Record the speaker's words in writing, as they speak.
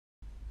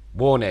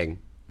Warning,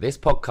 this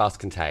podcast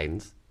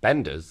contains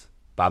benders,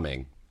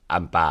 bumming,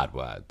 and bad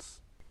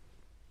words.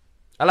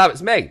 Hello,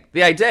 it's me,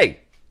 the AD.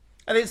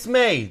 And it's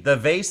me, the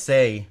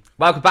VC.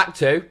 Welcome back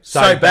to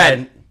So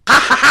Bent.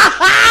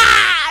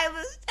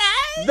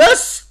 The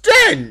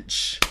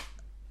stench!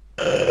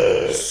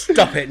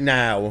 Stop it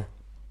now.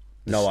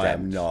 No, I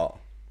am not.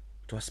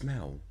 Do I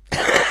smell?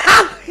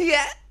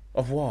 Yeah.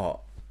 Of what?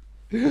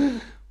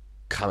 Come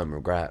and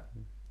regret.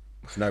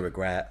 No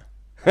regret.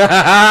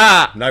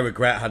 No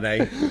regret,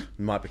 honey.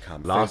 Might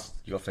become. Last-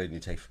 You got food in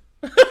your teeth.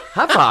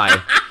 Have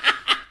I?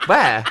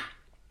 Where?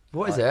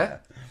 What is it?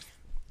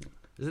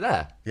 Is it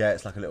there? Yeah,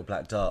 it's like a little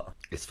black dot.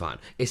 It's fine.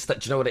 It's that.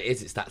 Do you know what it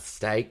is? It's that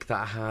steak that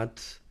I had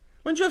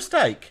When did you have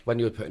steak? when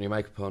you were putting your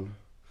makeup on.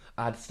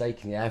 I had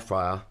steak in the air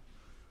fryer.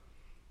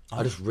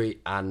 I just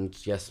and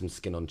some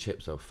skin on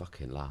chips. They were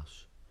fucking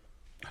lush.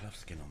 I love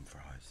skin on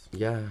fries.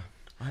 Yeah.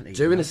 I ain't eating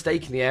Doing a that.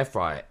 steak in the air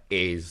fryer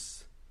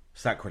is.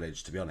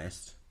 Sacrilege, to be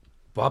honest.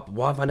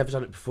 Why have I never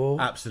done it before?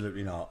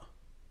 Absolutely not.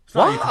 It's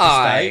not how you cook a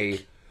Why?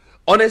 steak.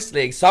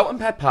 Honestly, salt and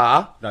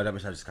pepper. No, don't be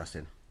so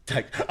disgusting.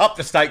 Take up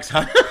the steaks,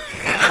 huh?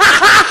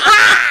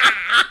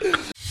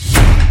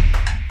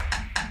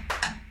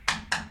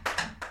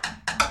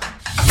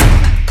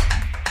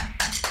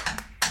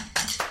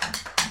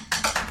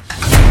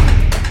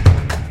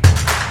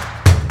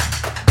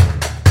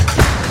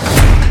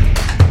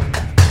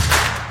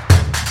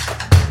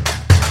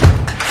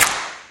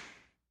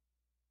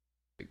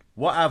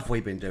 What have we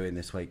been doing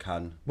this week,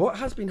 hun? What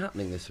has been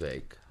happening this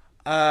week?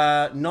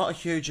 Not a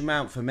huge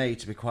amount for me,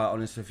 to be quite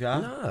honest with you.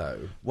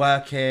 No.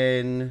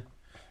 Working,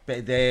 bit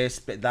of this,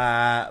 bit of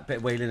that, bit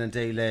of wheeling and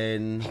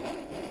dealing.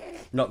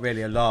 Not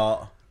really a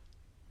lot.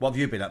 What have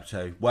you been up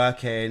to?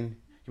 Working.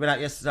 You went out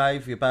yesterday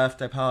for your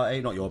birthday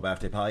party. Not your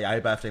birthday party, our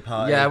birthday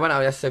party. Yeah, I went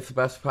out yesterday for the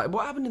birthday party.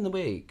 What happened in the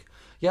week?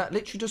 Yeah,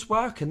 literally just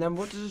work. And then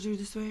what did I do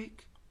this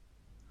week?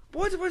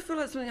 Why do I feel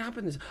like something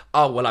happened this...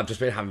 Oh, well, I've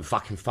just been having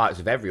fucking fights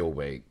with every all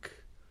week.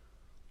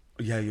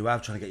 Yeah, you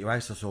have, trying to get your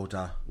ASOS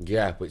order.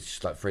 Yeah, which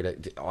is like 3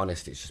 days.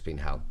 Honest, it's just been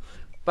hell.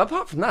 But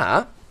apart from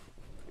that,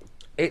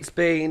 it's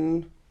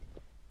been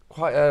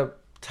quite a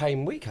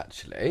tame week,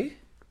 actually,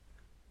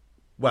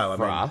 Well,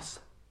 for us.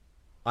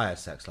 I had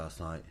sex last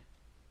night.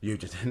 You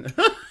didn't.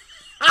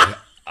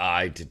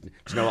 I didn't.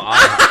 Do you know what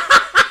I...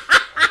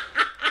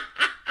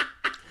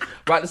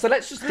 Right, so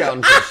let's just get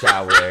on to it,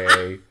 shall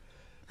we?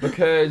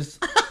 Because...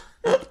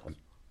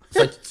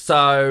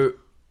 So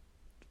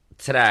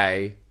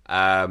today...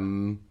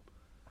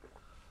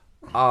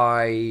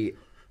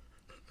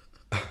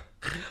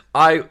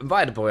 I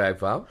invited a boy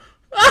over.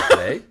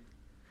 Actually.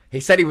 He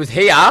said he was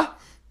here.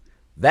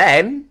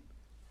 Then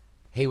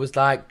he was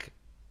like,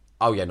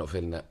 "Oh yeah, not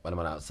feeling it when I'm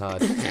outside."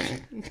 Do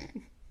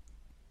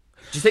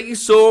you think he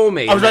saw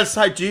me? I was about to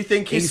say, do you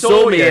think he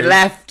saw me you and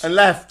left and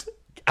left?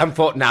 and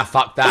thought, "Nah,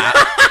 fuck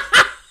that."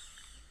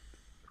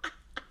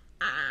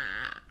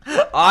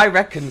 I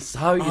reckon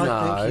so. You know,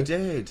 I think he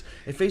did.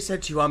 If he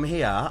said to you, "I'm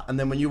here," and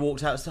then when you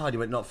walked outside, you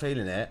went, "Not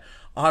feeling it,"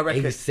 I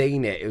reckon. he's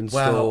seen it and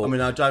Well, saw. I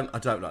mean, I don't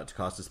like to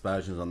cast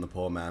aspersions on the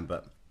poor man,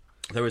 but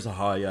there is a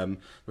high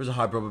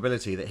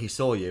probability that he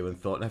saw you and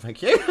thought, "No,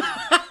 thank you."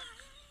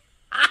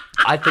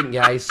 I think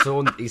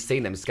he's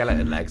seen them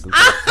skeleton legs and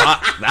thought,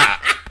 "Fuck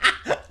that."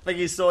 I think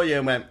he saw you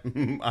and went,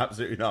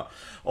 "Absolutely not."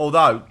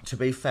 Although, to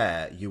be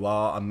fair, you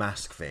are a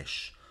mask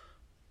fish.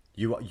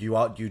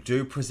 You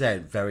do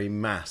present very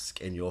mask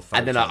in your photos.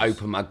 And then I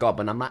open my gob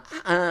and I'm like,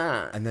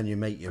 and then you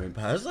meet you in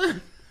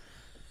person.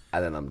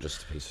 and then I'm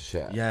just a piece of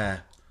shit. Yeah,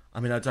 I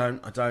mean, I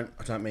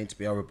don't mean to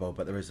be horrible,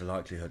 but there is a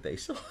likelihood that he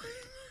saw.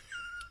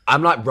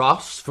 I'm like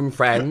Ross from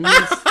Friends.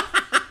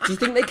 Do you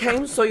think they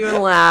came, saw you and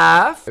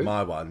laughed?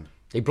 My one.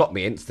 He blocked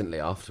me instantly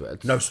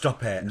afterwards. No,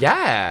 stop it.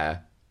 Yeah.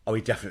 Oh,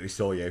 he definitely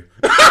saw you.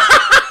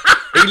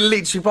 He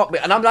literally blocked me.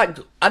 And I'm like,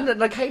 and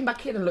then I came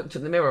back in and looked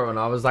in the mirror and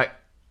I was like,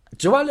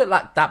 do I look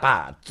like that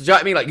bad? Do you know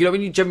what I mean? Like, you know, when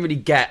you generally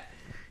get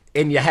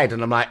in your head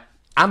and I'm like,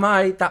 am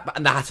I that bad?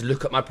 And I had to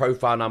look at my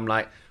profile and I'm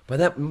like,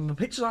 but my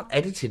pictures aren't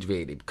edited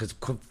really because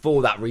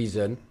for that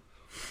reason.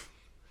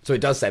 So it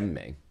does send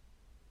me.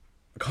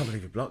 I can't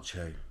believe he blocked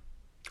you.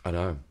 I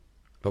know.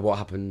 But what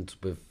happened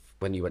with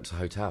when you went to the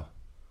hotel?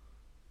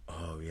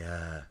 Oh,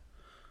 yeah.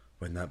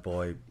 When that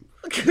boy...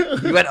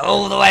 You went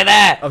all the way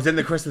there. I was in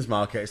the Christmas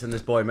markets and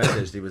this boy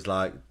messaged. He was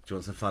like, "Do you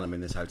want some fun? I'm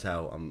in this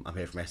hotel. I'm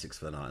here from Essex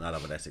for the night and I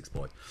love an Essex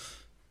boy."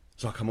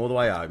 So I come all the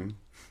way home.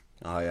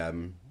 I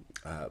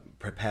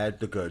prepared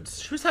the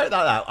goods. Should we say it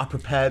like that? I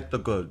prepared the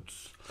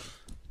goods.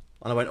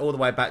 And I went all the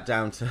way back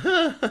down to...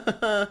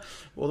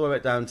 Where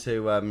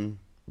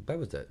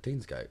was it?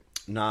 Deansgate?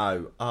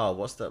 No. Oh,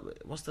 what's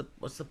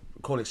the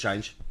call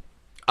exchange?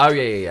 Oh,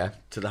 yeah.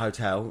 To the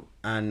hotel.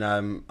 And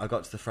I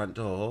got to the front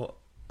door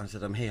and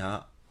said, "I'm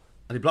here."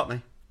 And he blocked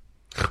me.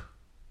 So I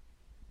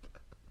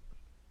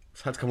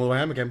had to come all the way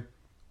home again.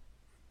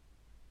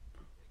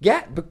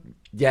 Yeah,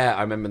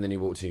 I remember then you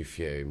walked in, you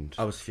fumed.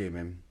 I was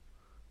fuming.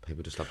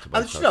 People just love to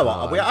And waste you know their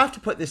what? time. We have to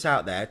put this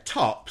out there.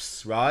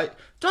 Tops, right?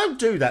 Don't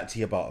do that to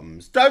your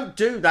bottoms. Don't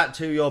do that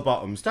to your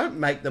bottoms. Don't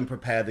make them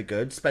prepare the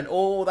goods. Spend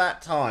all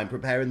that time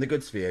preparing the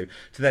goods for you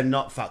to then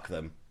not fuck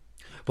them.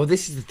 Well,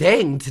 this is the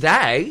thing.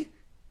 Today,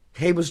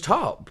 he was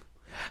top.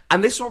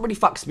 And this is what really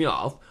fucks me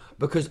off,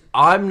 because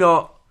I'm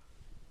not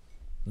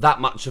that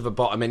much of a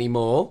bottom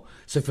anymore.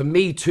 So for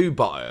me to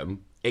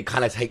bottom, it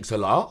kind of takes a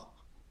lot.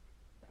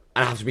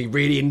 And I have to be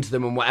really into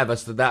them and whatever,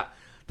 so that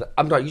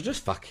I'm like, you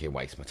just fucking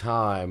waste my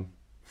time.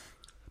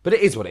 But it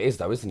is what it is,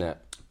 though, isn't it?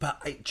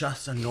 But it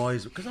just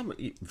annoys because I'm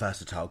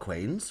versatile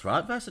queens,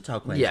 right? Versatile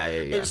queens. Yeah.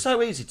 It's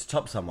so easy to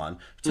top someone.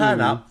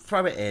 Turn up,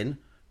 throw it in,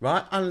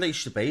 right?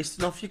 Unleash the beast,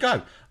 and off you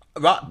go.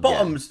 Right?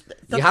 Bottoms.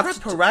 The You have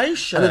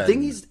preparation. And the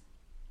thing is,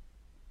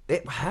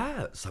 it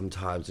hurts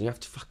sometimes, and you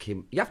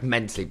have to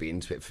mentally be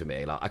into it for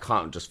me. Like, I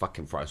can't just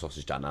fucking throw a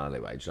sausage down an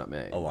alleyway. Do you know what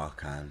I mean? Oh, I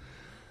can.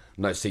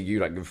 No, see, you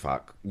don't give a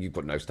fuck. You've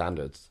got no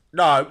standards.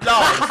 No.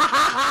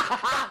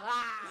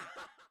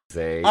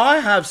 See? I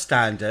have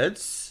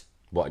standards.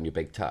 What, in your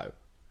big toe?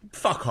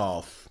 Fuck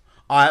off.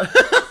 I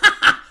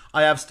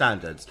have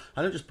standards.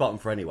 I don't just bottom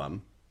for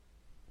anyone.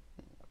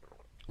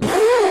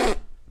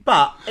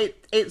 But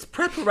it's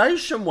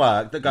preparation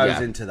work that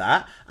goes into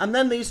that. And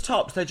then these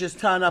tops, they just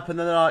turn up and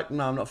then they're like,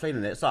 no, I'm not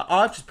feeling it. It's like,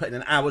 I've just put in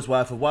an hour's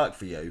worth of work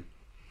for you.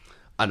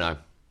 I know.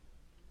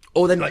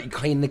 Or then, like, you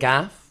clean the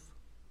gaff.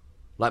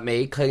 Like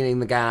me, cleaning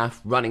the gaff,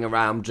 running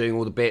around, doing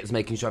all the bits,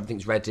 making sure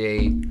everything's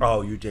ready.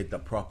 Oh, you did the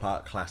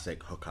proper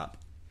classic hookup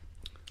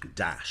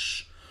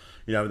dash.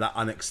 You know, that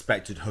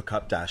unexpected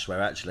hookup dash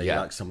where actually,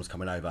 like, someone's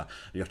coming over,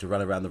 and you have to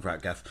run around the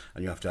rat gaff,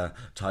 and you have to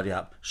tidy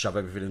up, shove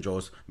everything in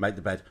drawers, make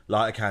the bed,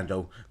 light a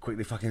candle,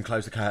 quickly fucking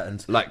close the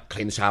curtains. Like,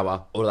 clean the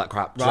shower, all of that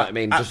crap. Do you know what I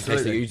mean? Just in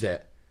case they use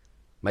it.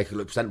 Make it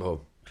look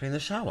presentable. Clean the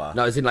shower?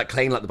 No, as in, like,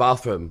 clean, like, the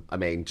bathroom. I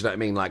mean, do you know what I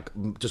mean? Like,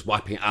 just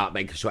wiping it out,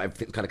 making sure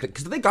everything's kind of clean.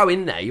 Because if they go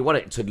in there, you want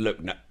it to look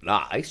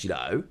nice, you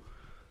know?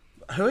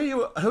 Who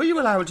are you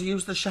allowing to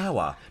use the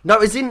shower? No,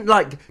 as in,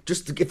 like,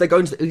 just if they go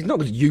into... He's not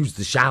going to use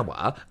the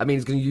shower. I mean,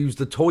 he's going to use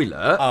the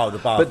toilet. Oh, the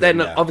bathroom, But then,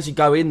 yeah. obviously,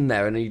 go in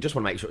there and you just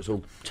want to make sure it's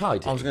all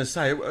tidy. I was going to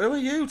say, who are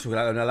you to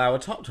allow a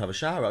top to have a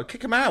shower? I'd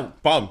kick him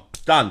out. Bomb.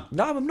 Done.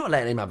 No, I'm not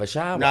letting him have a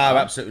shower. No,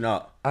 absolutely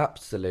not.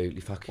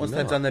 Absolutely fucking Once not.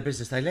 they've done their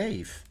business, they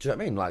leave. Do you know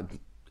what I mean? Like...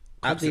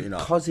 Absolutely not.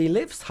 Because he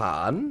lives,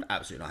 hun.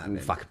 Absolutely not And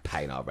happening. fucking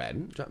paying our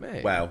rent. Do you know what I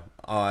mean? Well,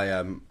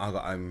 I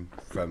got home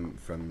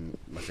from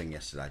my thing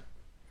yesterday.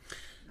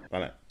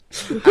 Right.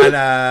 And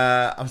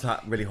I was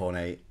like really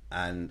horny,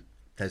 and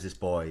there's this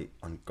boy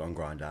on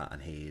Grindr,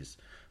 and he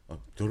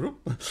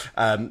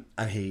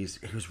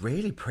was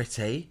really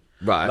pretty.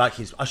 Right. Like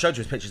I showed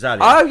you his pictures earlier.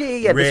 Oh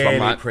yeah. Really This one,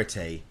 right?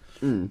 pretty.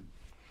 And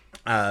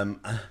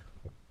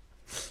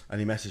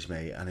he messaged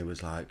me, and he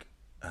was like,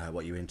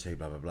 what you into,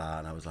 blah blah blah,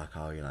 and I was like,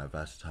 oh, you know,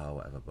 versatile,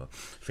 whatever, but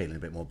feeling a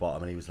bit more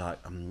bottom. And he was like,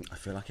 I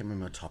feel like I'm in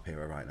my top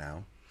era right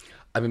now.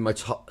 I'm in my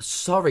top...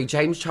 Sorry,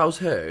 James Charles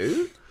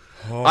who?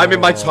 I'm in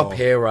my top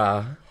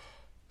era.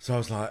 So I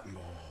was like,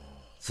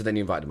 So then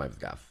you invited him over the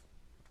gaff.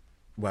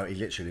 well, he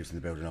literally lives in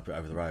the building up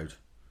over the road.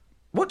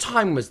 What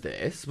time was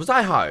this? Was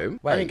I home?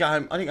 Wait. I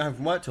didn't get home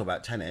from work till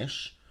about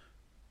 10ish.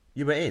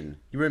 You were in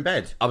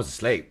I was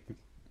asleep.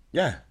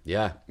 Yeah,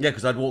 Yeah.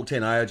 because I'd walked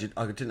in. I heard you.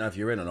 I didn't know if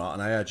you were in or not,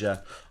 and I heard you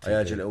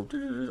little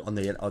on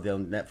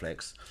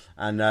Netflix,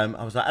 and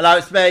I was like, "Hello,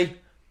 it's me."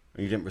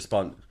 And you didn't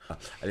respond.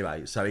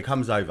 Anyway, so he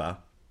comes over.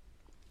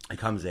 He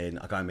comes in.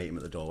 I go and meet him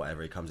at the door.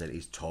 Whatever. He comes in.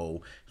 He's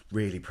tall,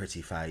 really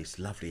pretty face,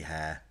 lovely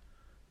hair.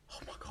 Oh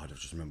my god! I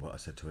just remember what I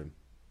said to him.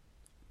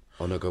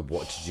 Oh no, God,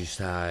 what did you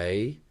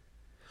say?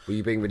 Were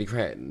you being really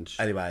cringe?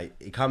 Anyway,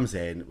 he comes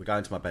in. We go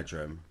into my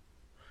bedroom.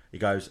 He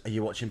goes, "Are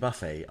you watching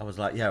Buffy?" I was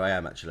like, "Yeah, I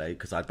am actually,"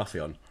 because I had Buffy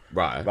on.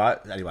 Right. Right.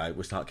 Anyway,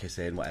 we start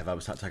kissing, whatever.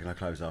 We start taking our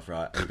clothes off,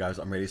 right? And he goes,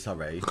 "I'm really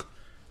sorry.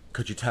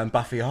 Could you turn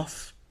Buffy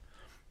off?"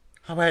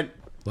 I went,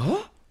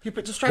 What? "You a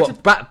bit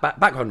distracted." What,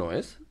 background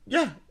noise?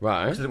 Yeah.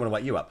 Right. Because I didn't want to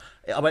wake you up.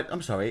 I went,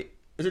 "I'm sorry.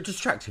 Is it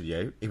distracting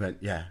you?" He went,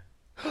 "Yeah."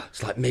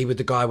 It's like me with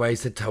the guy where he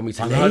said, tell me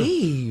to I know.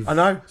 leave. I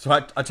know. So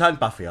I turned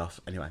Buffy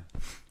off. Anyway,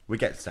 we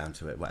get down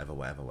to it. Whatever.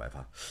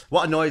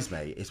 What annoys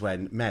me is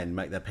when men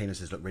make their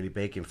penises look really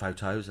big in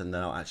photos and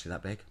they're not actually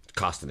that big.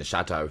 Cast in the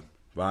shadow.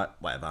 Right,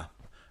 whatever.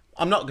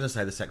 I'm not going to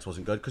say the sex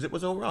wasn't good because it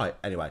was all right.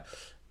 Anyway,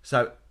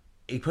 so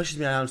he pushes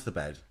me down to the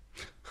bed.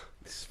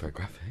 This is very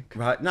graphic.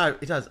 Right, no,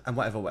 he does, and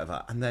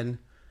whatever. And then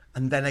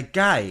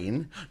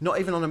again, not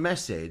even on a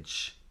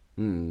message,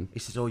 he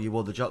says, "Oh, you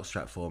wore the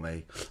jockstrap for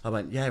me." I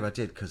went, "Yeah, I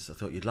did because I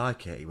thought you'd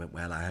like it." He went,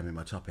 "Well, I am in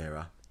my top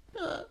era."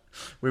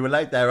 We were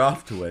late there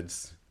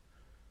afterwards,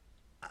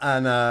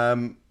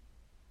 and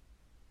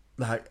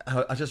like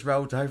I just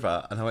rolled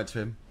over and I went to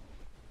him.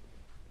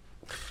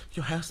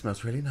 "Your hair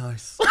smells really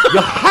nice."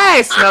 Your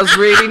hair smells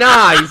really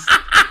nice.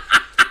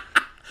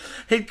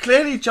 He'd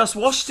clearly just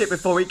washed it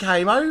before he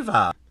came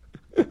over.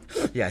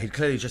 Yeah, he'd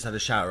clearly just had a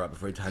shower up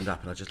before he turned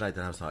up, and I just laid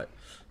there and I was like,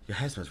 "Your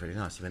hair smells really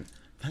nice." He went,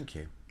 "Thank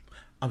you."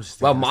 I was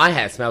just Well, thinking, my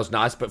hair smells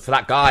nice, but for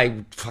that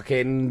guy,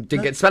 fucking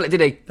didn't get to smell it,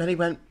 did he? Then he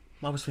went,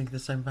 "I was thinking the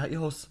same about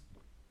yours."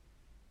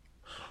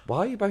 Why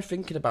are you both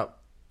thinking about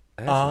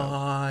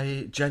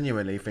I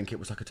genuinely think it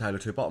was like a tale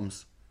of two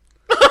bottoms.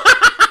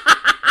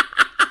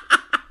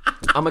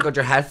 Oh my God,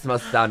 your hair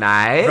smells so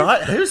nice.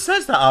 Right? Who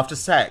says that after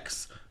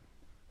sex?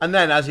 And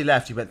then as he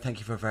left, he went, "Thank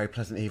you for a very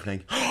pleasant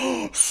evening."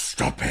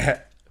 Stop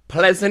it.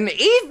 Pleasant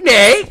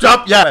evening.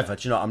 Stop. Yeah. However,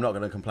 do you know what? I'm not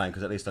going to complain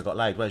because at least I got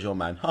laid. Where's your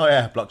man? Oh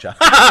yeah, blocked you.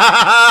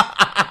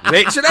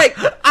 Literally.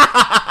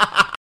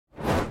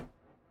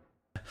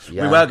 We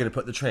were going to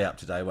put the tree up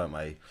today, weren't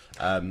we?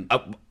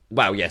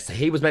 Well, yes. So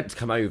he was meant to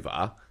come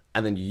over,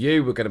 and then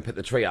you were going to put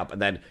the tree up,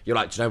 and then you're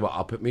like, "Do you know what?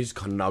 I'll put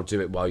music on and I'll do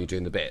it while you're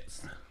doing the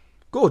bits."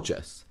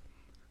 Gorgeous.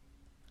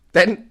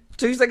 Then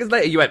 2 seconds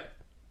later, you went,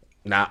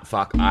 "Nah,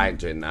 fuck, I ain't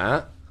doing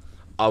that.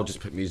 I'll just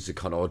put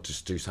music on or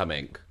just do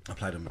something." I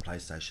played on the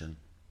PlayStation.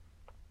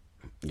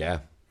 Yeah,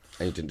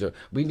 and you didn't do it.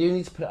 We do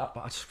need to put it up,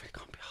 but I just really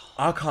can't be arsed.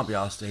 I can't be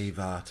asked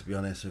either, to be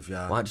honest with you.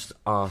 I might just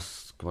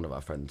ask one of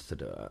our friends to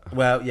do it.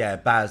 Well, yeah,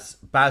 Baz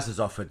has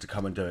offered to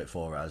come and do it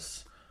for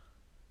us.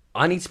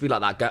 I need to be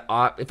like that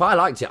girl. If I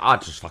liked it,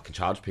 I'd just fucking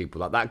charge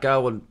people. Like that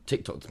girl on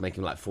TikTok that's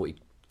making like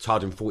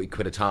charging 40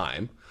 quid a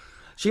time.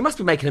 She must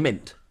be making a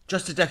mint.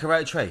 Just to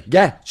decorate a tree?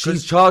 Yeah,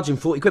 she's charging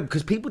 40 quid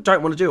because people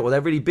don't want to do it or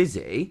they're really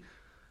busy.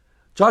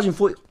 Charging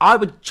 40, I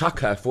would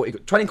chuck her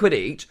 20 quid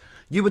each.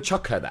 You would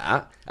chuck her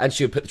that and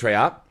she would put the tree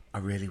up. I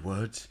really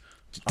would.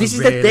 This is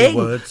the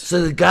thing.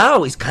 So the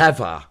girl is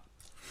clever.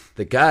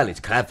 The girl is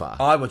clever.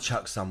 I would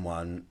chuck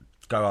someone,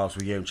 go ask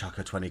with you and chuck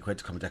her 20 quid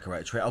to come and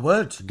decorate a tree. I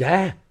would.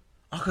 Yeah.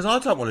 Because I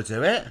don't want to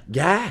do it.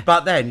 Yeah.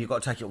 But then you've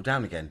got to take it all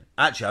down again.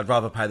 Actually, I'd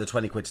rather pay the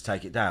 20 quid to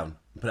take it down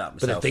and put it up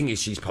myself. But the thing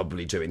is, she's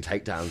probably doing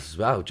takedowns as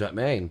well. Do you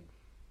know what I mean?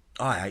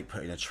 I hate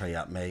putting a tree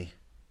up me.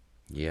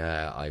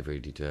 Yeah, I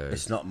really do.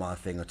 It's not my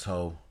thing at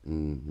all.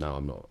 No,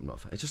 I'm not.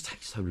 It just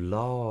takes so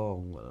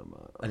long.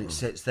 And it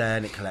sits there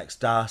and it collects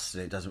dust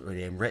and it doesn't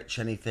really enrich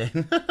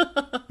anything.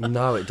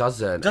 No, it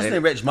doesn't. It doesn't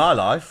enrich my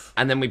life.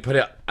 And then we put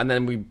it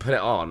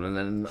on, and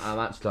then I'm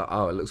actually like,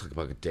 oh, it looks like a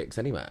bag of dicks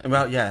anyway.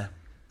 Well, yeah.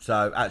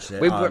 So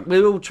actually,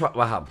 we will try.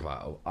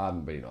 Well,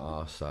 I'm really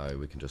not arsed, so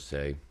we can just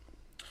see.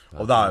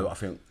 Although I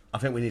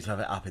think we need to have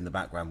it up in the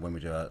background when we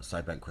do a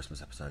So Bent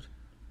Christmas episode.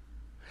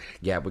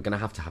 Yeah, we're gonna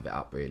have to have it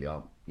up really.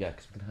 Yeah,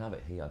 because we're gonna have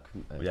it here.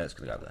 Well, yeah, it's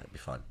gonna go over there. It'll be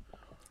fine.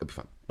 It'll be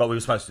fine. But we were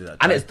supposed to do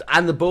that.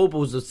 And the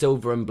baubles are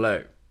silver and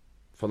blue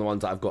from the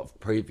ones that I've got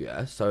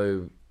previous,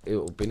 so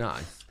it'll be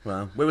nice.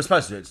 Well, we were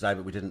supposed to do it today,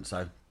 but we didn't.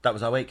 So that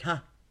was our week, huh?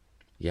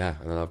 Yeah,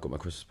 and then I've got my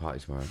Christmas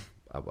party tomorrow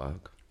at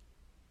work.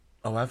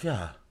 Oh, have you?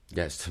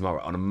 Yeah, it's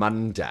tomorrow on a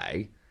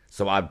Monday,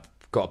 so I've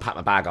got to pack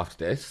my bag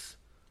after this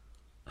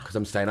because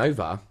I'm staying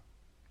over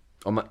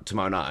on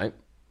tomorrow night.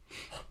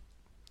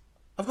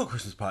 I've got a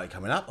Christmas party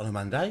coming up on a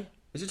Monday.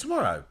 Is it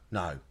tomorrow?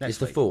 No, next week. It's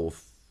the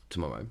 4th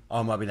tomorrow. Oh,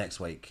 it might be next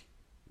week.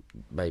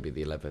 Maybe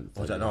the 11th.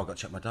 I don't know. I've got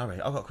to check my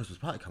diary. I've got a Christmas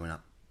party coming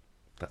up.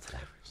 That's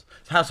hilarious.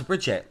 It's House of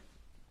Bridget.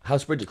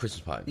 House of Bridget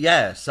Christmas party?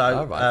 Yeah,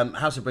 so right.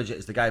 House of Bridget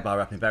is the gay bar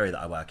up in Bury that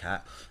I work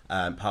at,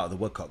 part of the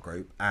Woodcock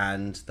group,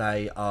 and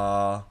they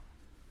are,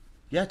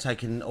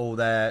 taking all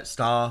their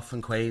staff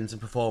and queens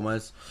and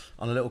performers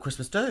on a little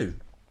Christmas do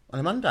on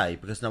a Monday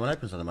because no one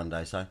opens on a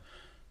Monday. So,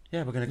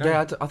 yeah, we're going to go.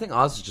 Yeah, I think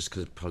ours is just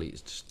because probably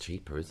it's just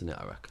cheaper, isn't it?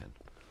 I reckon.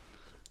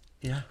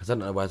 Yeah, because I don't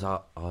know where's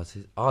ours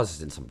is. Ours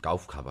is in some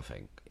golf club, I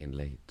think, in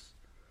Leeds.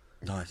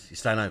 Nice. You're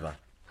staying over?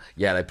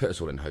 Yeah, they put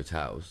us all in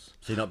hotels.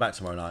 So you're not back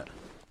tomorrow night?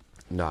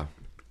 No.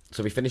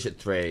 So we finish at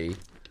 3,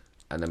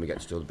 and then we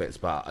get to do all the bits.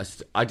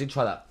 But I did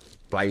try that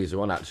blazer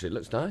on. Actually, it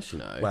looks nice, you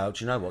know. Well,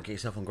 do you know what? Get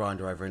yourself on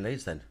Grindr over in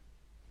Leeds then.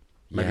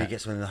 Maybe you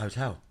get something in the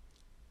hotel.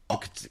 Do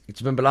you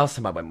remember last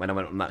time when I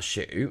went on that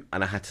shoot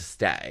and I had to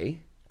stay,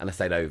 and I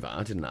stayed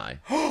over, didn't I?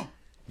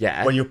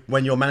 Yeah.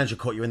 When your manager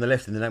caught you in the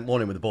lift in the next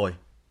morning with a boy.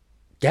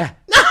 Yeah.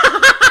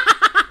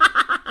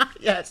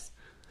 Yes.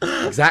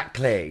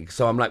 Exactly.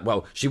 So I'm like,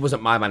 well, she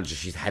wasn't my manager,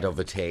 she's head of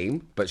a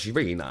team, but she's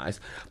really nice.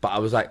 But I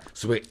was like,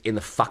 so we're in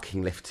the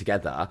fucking lift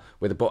together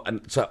with a boy,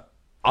 and so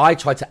I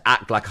tried to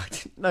act like I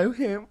didn't know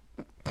him.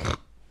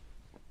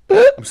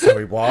 I'm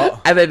sorry,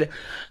 what? And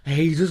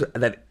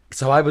then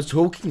so I was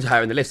talking to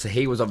her in the lift, so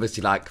he was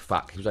obviously like,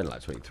 fuck, he was only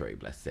like 23,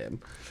 bless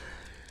him.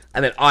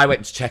 And then I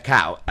went to check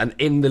out, and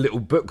in the little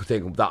book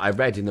thing that I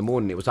read in the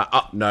morning, it was like,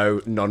 no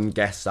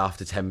non-guests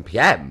after 10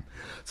 p.m.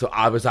 So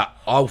I was like,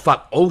 oh,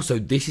 fuck. Also,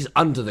 this is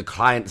under the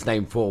client's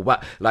name for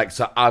what? Like,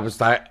 so I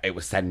was like, it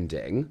was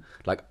sending.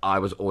 Like, I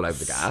was all over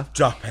the gaff.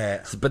 Stop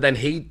it. So, but then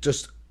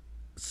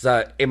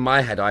so in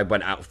my head, I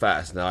went out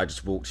first, and then I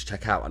just walked to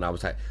check out, and I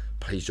was like,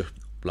 please just,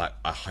 like,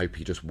 I hope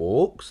he just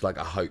walks. Like,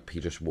 I hope he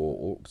just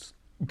walks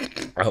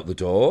out the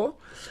door.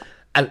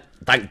 And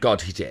thank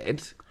God he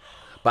did.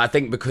 But I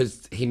think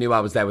because he knew I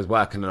was there with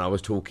work and then I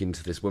was talking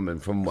to this woman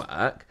from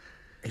work.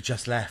 He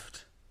just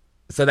left.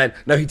 So then,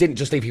 no, he didn't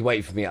just leave. He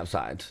waited for me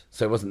outside.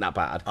 So it wasn't that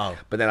bad. Oh.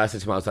 But then I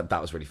said to him, I was like,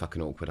 that was really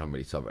fucking awkward. I'm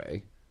really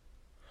sorry.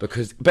 But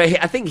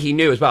I think he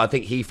knew as well. I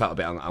think he felt a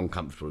bit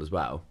uncomfortable as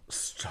well.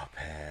 Stop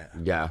it.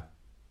 Yeah.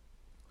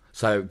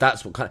 So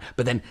that's what kind of...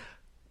 But then,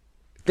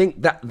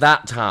 think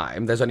that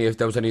time, there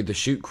was only the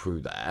shoot crew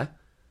there.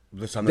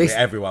 This time,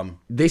 everyone.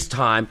 This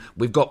time,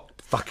 we've got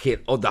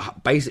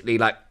basically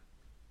like...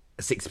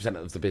 60%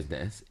 of the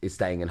business is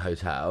staying in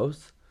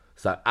hotels.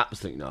 So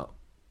absolutely not.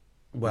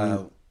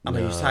 Well, I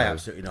mean, you No. say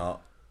absolutely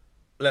not.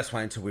 Let's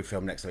wait until we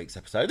film next week's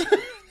episode.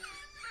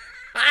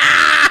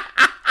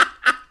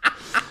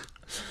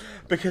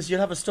 Because you'll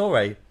have a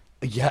story.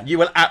 Yeah. You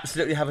will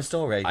absolutely have a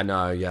story. I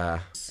know, yeah.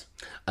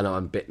 I know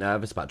I'm a bit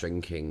nervous about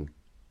drinking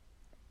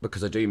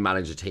because I do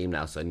manage a team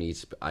now, so I need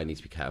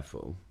to be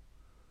careful.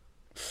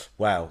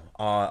 Well,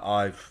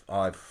 I've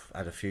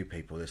had a few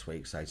people this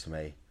week say to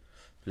me,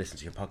 listen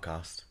to your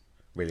podcast,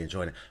 really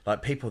enjoying it.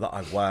 Like people that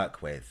I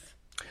work with.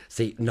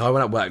 See, no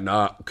one at work,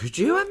 no. Could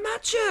you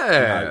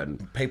imagine?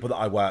 No, people that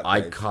I work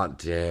I with. can't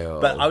deal.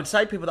 But I would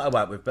say people that I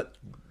work with, but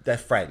they're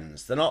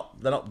friends. They're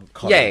not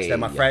colleagues. Yeah, they're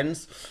my yeah.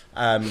 friends.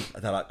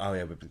 They're like, oh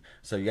yeah.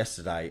 So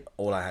yesterday,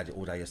 all I had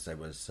all day yesterday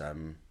was,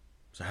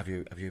 so have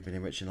you been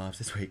enriching lives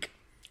this week?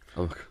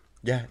 Oh,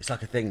 Yeah, it's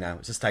like a thing now.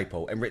 It's a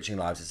staple. Enriching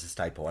lives is a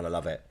staple, and I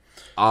love it.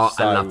 I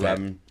love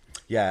it.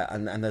 Yeah,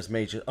 and there's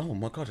me just, oh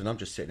my God, and I'm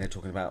just sitting here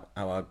talking about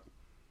how I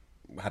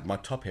had my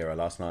top hero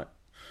last night.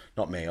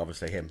 Not me,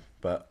 obviously him,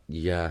 but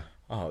yeah.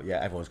 oh yeah,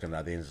 everyone's going to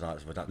know the ins and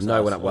outs of a duck's No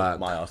arse. one at work.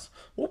 My ass.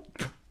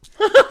 Whoop.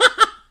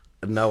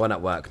 No one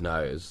at work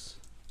knows.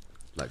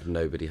 Like,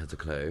 nobody has a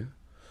clue.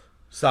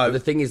 So But the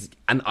thing is,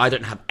 and I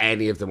don't have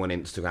any of them on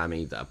Instagram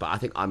either, but I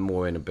think I'm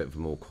more in a bit of a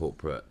more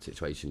corporate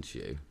situation to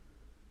you. Do you know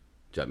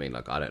what I mean?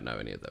 Like, I don't know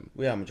any of them.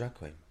 yeah, I'm a drag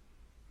queen.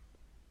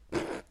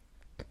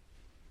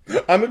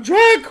 I'm a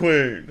drag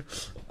queen.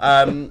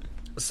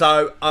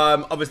 So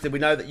obviously we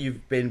know that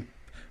you've been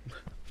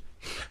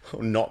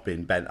not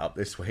been bent up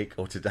this week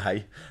or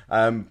today,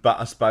 but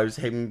I suppose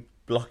him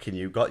blocking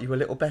you got you a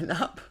little bent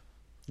up.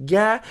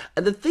 Yeah,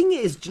 and the thing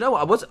is, do you know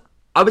what?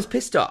 I was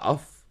pissed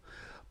off,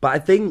 but I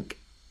think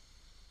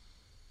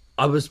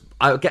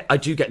I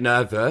do get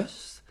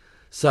nervous.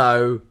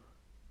 So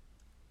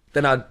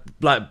then I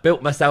like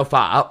built myself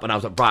up and I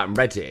was like, right, I'm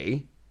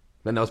ready.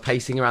 Then I was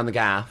pacing around the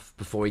gaff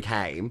before he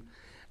came.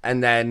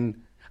 And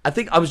then I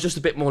think I was just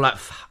a bit more like,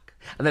 fuck.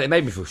 And then it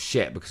made me feel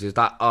shit because it was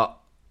like,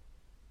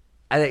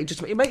 and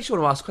it makes you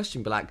want to ask a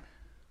question, but like,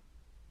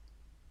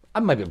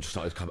 I'm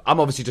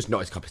obviously just not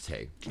his cup of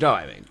tea. Do you know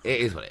what I mean?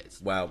 It is what it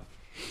is. Well,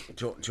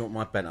 do you want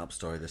my bent up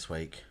story this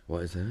week?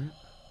 What is it?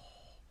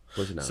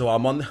 What is it now? So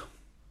I'm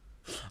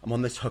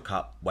on this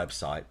hookup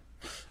website.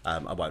 I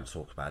won't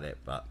talk about it,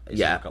 but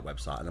it's a hookup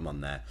website, and I'm on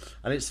there,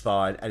 and it's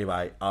fine.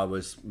 Anyway, I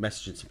was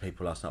messaging some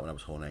people last night when I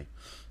was horny,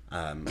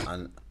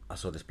 and I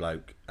saw this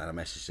bloke, and I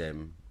messaged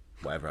him,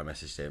 whatever I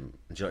messaged him,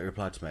 and do you know what he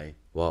replied to me?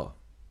 What?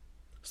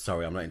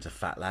 Sorry, I'm not into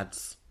fat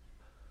lads.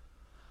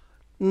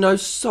 No,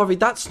 sorry,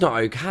 that's not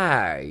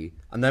okay.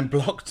 And then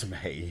blocked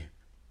me.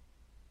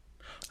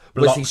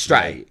 Was Blocked he me.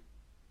 straight?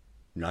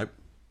 Nope.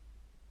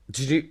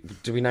 Do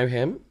we know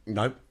him?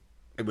 Nope.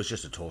 It was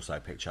just a torso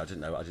picture. I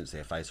didn't see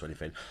a face or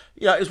anything.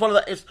 Yeah, it's one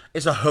of the.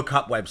 It's a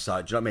hookup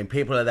website. Do you know what I mean?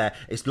 People are there.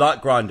 It's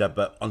like Grindr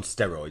but on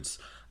steroids.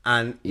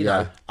 And you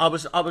know, I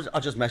just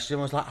messaged him.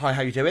 I was like, "Hi,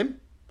 how you doing?"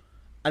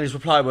 And his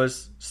reply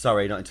was,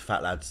 "Sorry, not into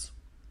fat lads."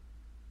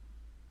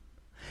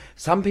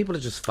 Some people are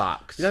just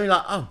fucked. You know, you're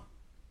like, "Oh."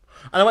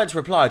 And I went to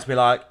reply to be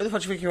like, "Who the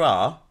fuck do you think you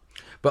are?"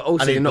 But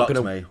also, And he you're not blocked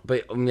going to. me.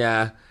 But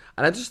yeah,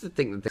 and I just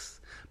think that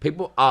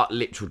people are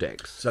literal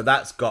dicks. So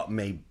that's got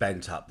me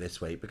bent up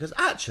this week because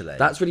actually,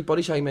 That's really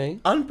body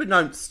shaming.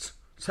 unbeknownst.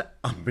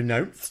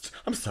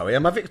 I'm sorry,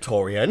 I'm a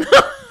Victorian.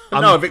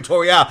 No, a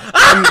Victoria.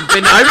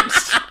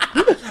 Unbeknownst.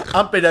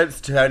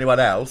 Unbeknownst to anyone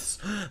else,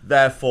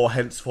 therefore,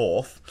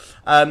 henceforth,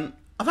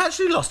 I've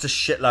actually lost a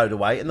shitload of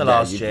weight in the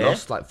last you've year.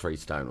 lost like 3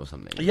 stone or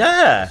something.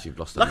 Yeah, You've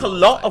lost like a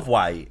lot of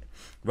weight,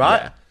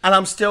 right? Yeah. And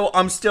I'm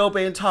still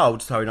being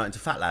told, sorry, not into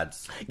fat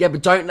lads. Yeah,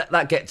 but don't let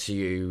that get to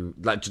you.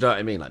 Like, do you know what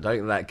I mean? Like,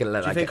 don't let Do you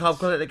that think get. I've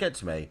got it to get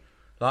to me?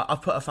 Like,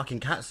 I've put a fucking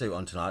catsuit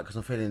on tonight because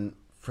I'm feeling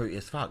fruity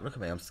as fuck. Look at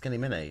me, I'm skinny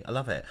mini. I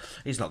love it.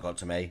 He's not got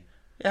to me.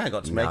 Yeah, it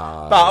got to me.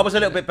 No, But I was a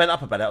little bit bent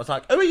up about it. I was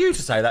like, who are you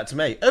to say that to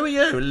me? Who are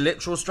you? A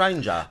literal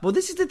stranger. Well,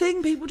 this is the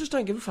thing. People just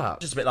don't give a fuck.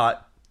 Just a bit like,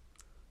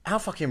 how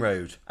fucking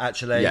rude,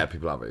 actually. Yeah,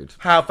 people are rude.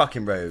 How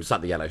fucking rude. It's like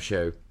the yellow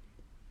shoe.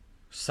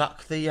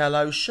 Suck the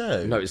yellow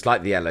shoe. No, it's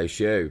like the yellow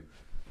shoe.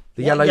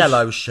 The What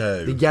yellow sh-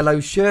 shoe? The yellow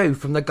shoe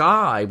from the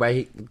guy where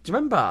he. Do you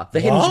remember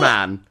the What? Hinge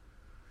Man?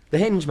 The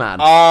Hinge Man.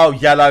 Oh,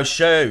 yellow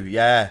shoe.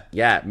 Yeah.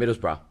 Yeah,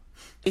 Middlesbrough.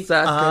 Our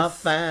Circus.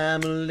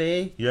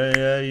 family.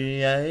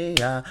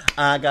 Yeah.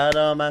 I got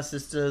all my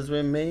sisters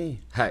with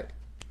me. Hey,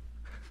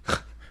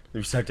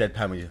 You're so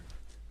deadpan with you.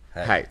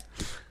 hey.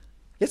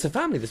 It's a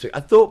family this week. I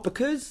thought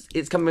because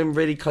it's coming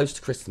really close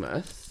to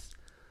Christmas,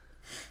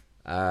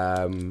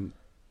 and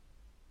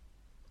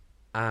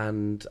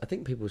I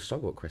think people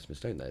struggle at Christmas,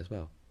 don't they, as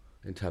well,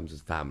 in terms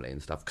of family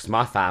and stuff. Because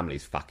my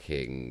family's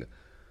fucking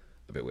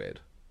a bit weird.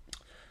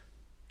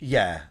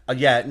 Yeah.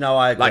 Yeah, no,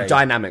 I agree. Like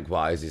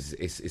dynamic-wise,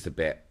 is a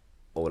bit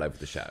all over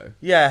the show.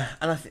 Yeah,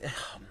 and I think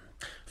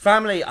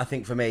family, I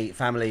think for me,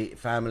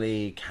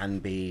 family can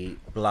be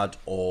blood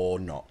or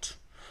not.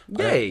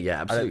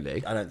 Yeah,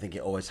 absolutely. I don't think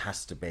it always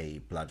has to be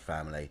blood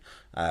family.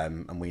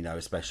 And we know,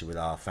 especially with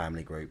our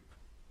family group,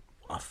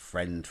 a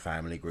friend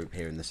family group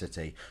here in the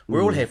city.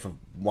 We're all here for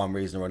one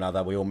reason or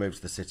another. We all moved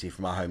to the city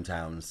from our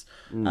hometowns.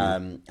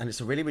 And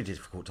it's a really, really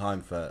difficult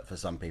time for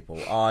some people.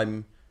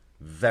 I'm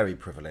very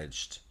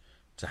privileged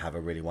to have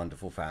a really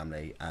wonderful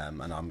family,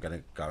 and I'm going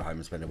to go home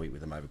and spend a week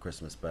with them over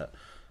Christmas. But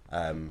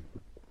I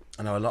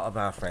know a lot of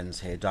our friends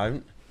here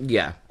don't.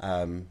 Yeah.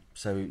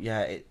 So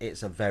yeah,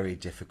 it's a very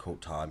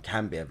difficult time.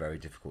 Can be a very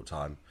difficult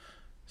time.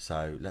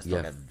 So let's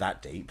not get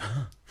that deep.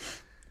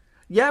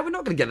 Yeah, we're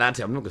not going to get that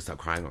deep. I'm not going to start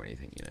crying or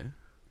anything, you know.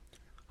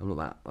 I'm not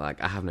that,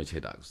 like, I have no tear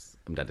ducts.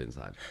 I'm dead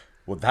inside.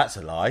 Well, that's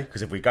a lie,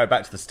 because if we go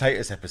back to the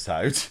status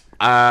episode...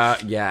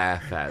 Yeah,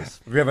 fairs.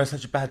 Have you ever had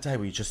such a bad day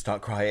where you just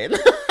start crying?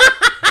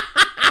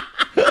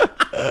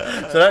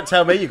 So don't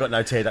tell me you got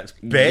no tear ducts,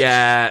 bitch.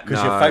 Yeah,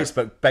 because no. your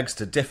Facebook begs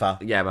to differ.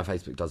 Yeah, my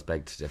Facebook does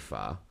beg to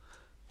differ.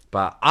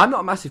 But I'm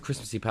not a massive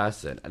Christmassy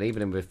person, and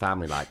even with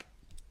family, like,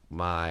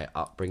 my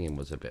upbringing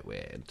was a bit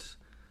weird.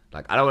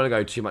 Like, I don't want to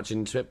go too much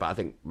into it, but I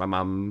think my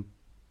mum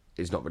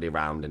is not really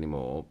around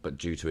anymore, but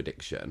due to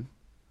addiction.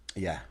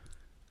 Yeah.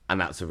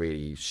 And that's a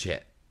really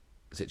shit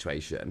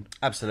situation.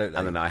 Absolutely.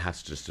 And then I had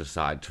to just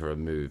decide to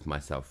remove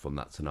myself from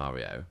that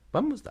scenario.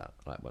 When was that?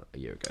 Like, what, a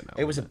year ago now?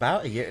 It was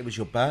about a year. It was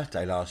your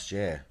birthday last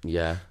year.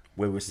 Yeah.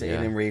 We were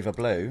sitting in Riva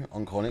Blue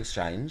on Corn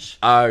Exchange.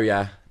 Oh,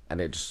 yeah.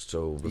 And it just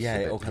all was Yeah,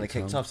 it all kind of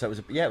kicked off. So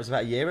it was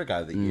about a year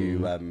ago that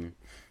you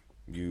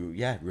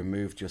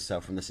removed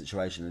yourself from the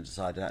situation and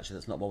decided, actually,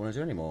 that's not what I want to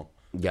do anymore.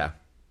 Yeah.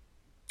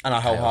 And I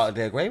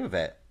wholeheartedly agree with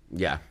it.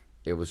 Yeah.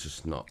 It was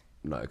just not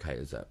okay,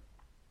 is it?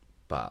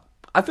 But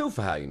I feel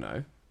for her, you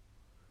know.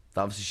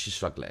 That obviously she's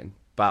struggling.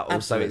 But also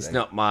Absolutely. it's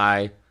not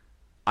I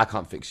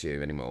can't fix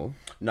you anymore.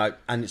 No,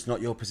 and it's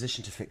not your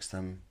position to fix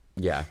them.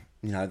 Yeah.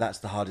 You know, that's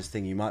the hardest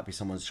thing. You might be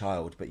someone's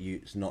child, but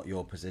it's not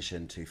your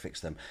position to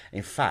fix them.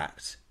 In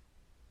fact,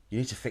 you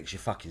need to fix your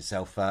fucking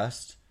self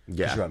first. Yeah.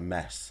 Because you're a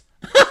mess.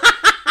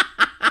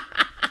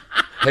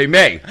 Who,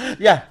 me?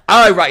 Yeah.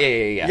 Oh, right,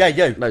 yeah. Yeah,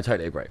 you. No,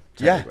 totally agree.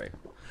 Yeah. Agree.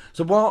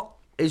 So what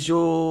is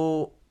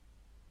your...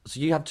 So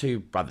you have two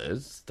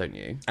brothers, don't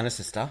you? And a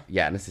sister.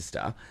 Yeah, and a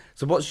sister.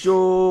 So what's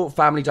your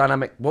family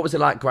dynamic? What was it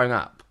like growing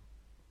up?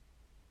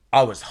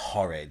 I was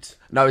horrid.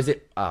 No, is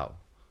it... Oh,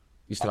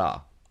 you still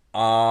are?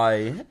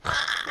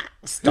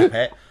 Stop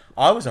it.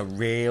 I was a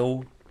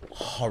real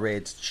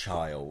horrid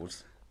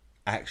child,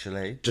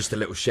 actually. Just a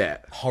little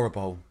shit.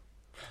 Horrible.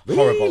 Really?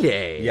 Horrible.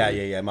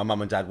 Yeah. My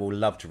mum and dad will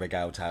love to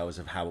regale tales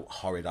of how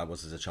horrid I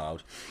was as a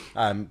child.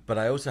 But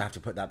I also have to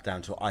put that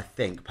down to, I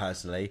think,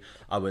 personally,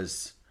 I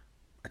was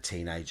a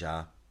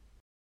teenager.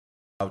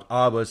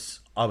 I was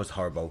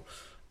horrible.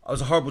 I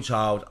was a horrible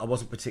child. I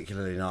wasn't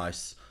particularly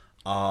nice.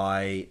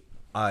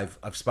 I've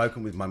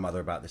spoken with my mother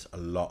about this a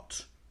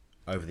lot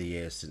over the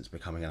years since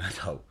becoming an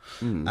adult.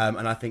 And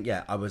I think,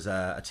 I was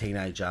a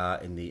teenager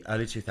in the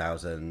early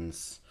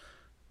 2000s.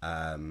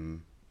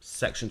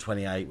 Section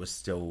 28 was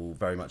still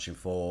very much in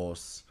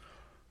force.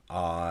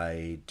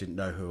 I didn't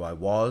know who I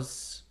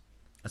was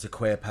as a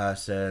queer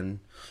person.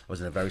 I was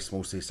in a very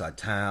small seaside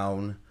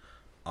town.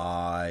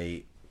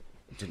 I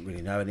didn't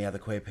really know any other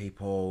queer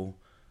people.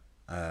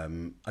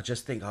 I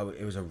just think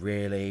it was a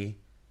really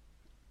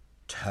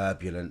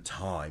turbulent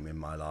time in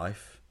my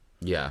life.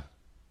 Yeah.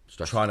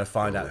 Trying to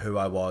find out who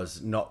I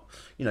was. Not,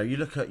 you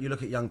look at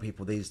young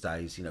people these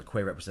days.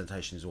 Queer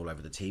representation is all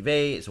over the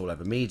TV. It's all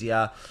over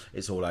media.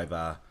 It's all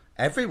over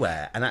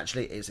everywhere. And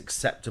actually, it's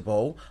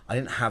acceptable. I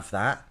didn't have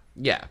that.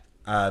 Yeah.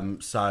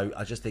 So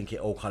I just think it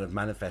all kind of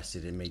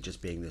manifested in me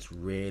just being this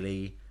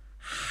really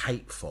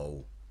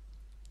hateful,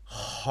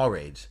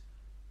 horrid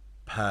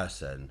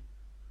person.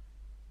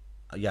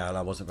 Yeah, and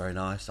I wasn't very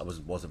nice. I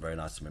wasn't very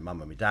nice to my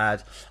mum and my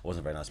dad. I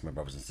wasn't very nice to my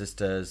brothers and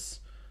sisters.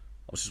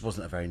 I just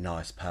wasn't a very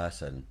nice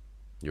person.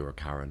 You're a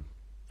Karen.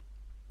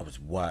 I was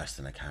worse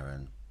than a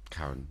Karen.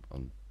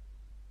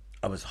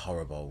 I was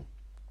horrible.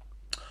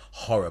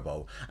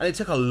 Horrible. And it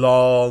took a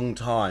long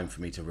time for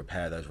me to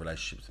repair those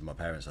relationships with my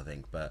parents, I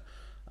think. But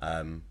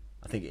I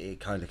think it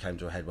kind of came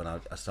to a head when I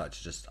started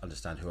to just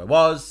understand who I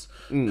was,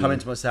 come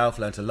into myself,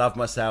 learn to love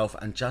myself,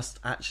 and just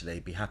actually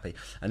be happy.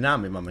 And now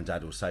my mum and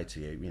dad will say to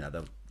you,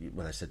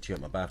 when they said to you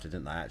at my birthday,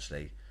 didn't they,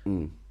 actually...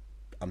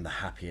 I'm the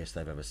happiest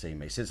they've ever seen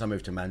me. Since I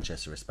moved to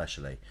Manchester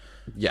especially,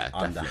 Yeah,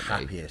 I'm definitely. the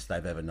happiest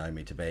they've ever known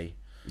me to be.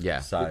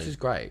 Yeah, So, which is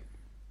great.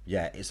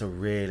 yeah, it's a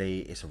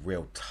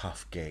real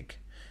tough gig,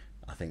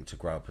 I think, to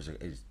grow up as a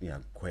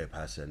queer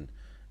person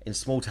in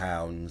small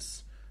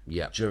towns.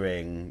 Yeah.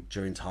 During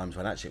times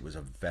when actually it was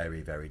a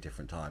very, very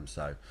different time.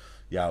 So,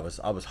 yeah,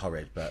 I was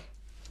horrid, but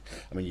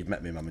I mean, you've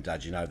met me, mum and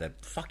dad. They're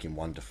fucking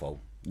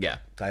wonderful. Yeah,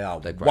 They are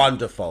They're great.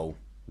 wonderful.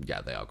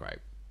 yeah, they are great.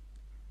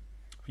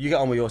 You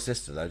get on with your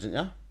sister though,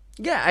 didn't you?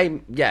 Yeah,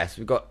 yes,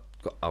 we've got.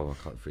 Oh,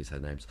 I can't freeze her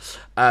names.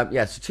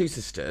 Yeah, so two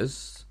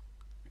sisters,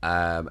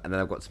 and then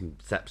I've got some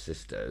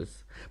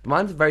step-sisters. But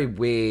mine's a very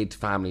weird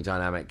family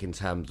dynamic in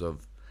terms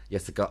of,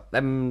 yes, I've got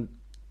them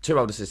two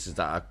older sisters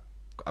that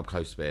I'm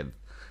close with,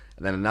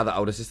 and then another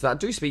older sister that I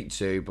do speak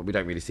to, but we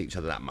don't really see each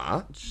other that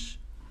much.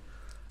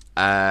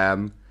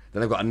 Then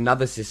I've got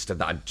another sister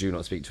that I do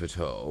not speak to at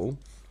all.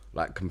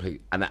 like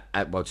complete, and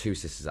well, two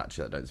sisters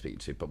actually that I don't speak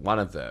to, but one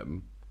of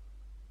them,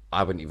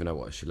 I wouldn't even know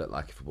what she looked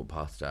like if I walked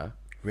past her.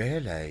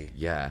 Really?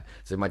 Yeah.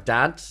 So my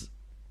dad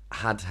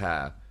had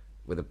her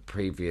with a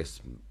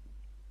previous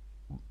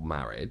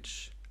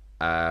marriage.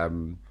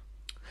 And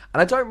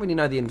I don't really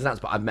know the ins and outs,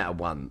 but I've met her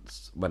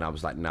once when I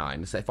was like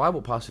 9. So if I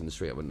walk past her in the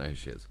street, I wouldn't know who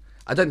she is.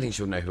 I don't think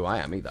she'll know who I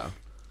am either.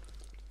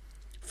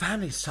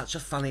 Family's such a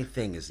funny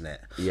thing, isn't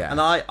it? Yeah. And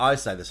I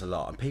say this a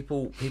lot, and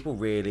people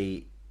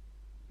really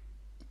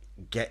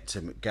get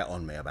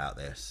on me about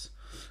this,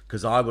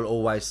 because I will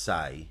always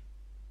say,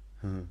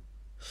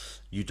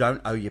 you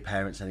don't owe your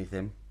parents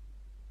anything.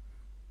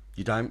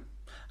 You don't.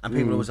 And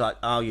people are always like,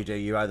 oh, you do,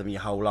 you owe them your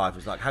whole life.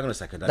 It's like, hang on a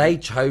second. They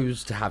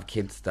chose to have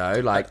kids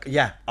though. Like,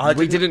 yeah,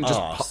 we didn't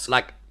just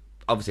like.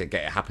 Obviously,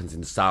 it happens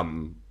in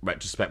some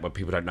retrospect where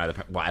people don't know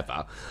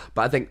whatever.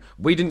 But I think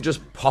we didn't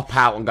just pop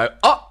out and go,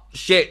 oh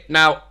shit,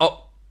 now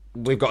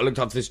we've got to look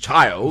after this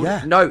child.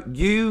 Yeah. No,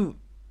 you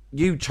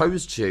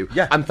chose to.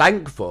 Yeah. I'm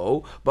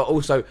thankful, but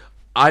also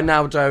I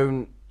now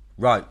don't.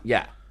 Right.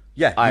 Yeah.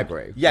 Yeah, I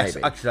agree. Yes,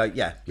 maybe. actually,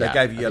 yeah, they Yeah,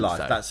 gave you I your think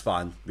life. so. That's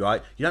fine,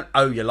 right? You don't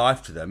owe your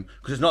life to them,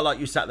 because it's not like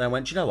you sat there and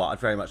went, "Do you know what? I'd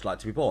very much like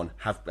to be born.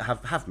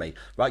 Have me."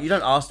 Right? You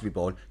don't ask to be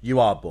born. You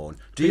are born.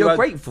 But you're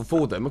grateful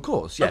for them, of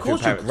course. Yeah, of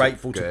course, if your you're parents are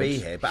grateful to good. be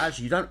here, but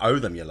actually, you don't owe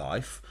them your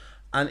life.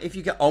 And if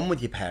you get on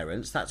with your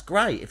parents, that's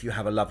great if you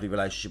have a lovely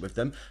relationship with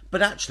them.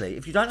 But actually,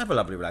 if you don't have a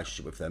lovely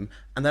relationship with them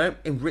and they don't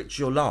enrich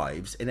your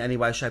lives in any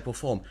way, shape, or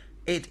form,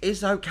 it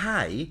is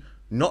okay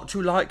not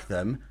to like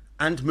them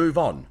and move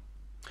on.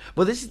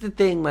 Well, this is the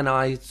thing when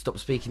I stopped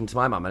speaking to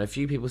my mum, and a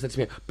few people said to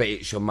me, but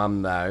it's your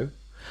mum, though.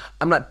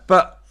 I'm like,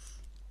 but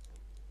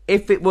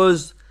if it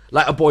was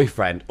like a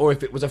boyfriend, or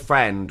if it was a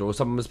friend, or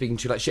someone was speaking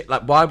to you like shit,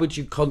 like, why would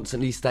you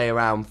constantly stay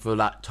around for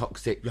that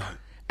toxic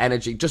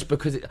energy? Just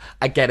because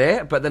I get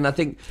it, but then I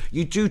think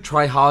you do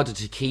try harder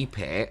to keep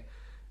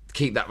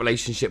that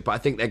relationship, but I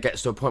think there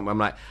gets to a point where I'm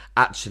like,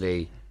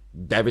 actually,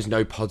 there is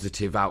no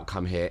positive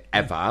outcome here,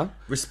 ever.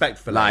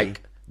 Respectfully.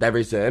 Like, there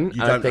isn't.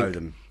 You And I don't think, owe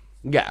them.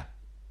 Yeah.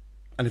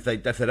 And if they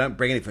don't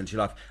bring anything to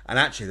your life, and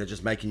actually they're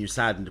just making you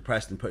sad and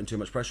depressed and putting too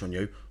much pressure on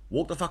you,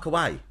 walk the fuck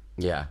away.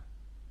 Yeah.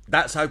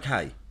 That's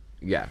okay.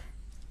 Yeah.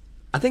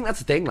 I think that's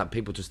the thing, like,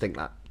 people just think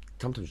that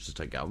sometimes you just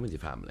don't get on with your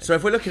family. So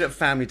if we're looking at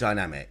family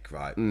dynamic,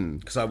 right?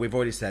 So we've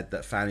already said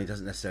that family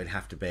doesn't necessarily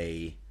have to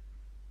be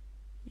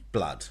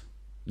blood.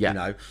 Yeah. You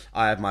know,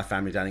 I have my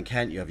family down in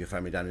Kent, you have your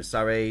family down in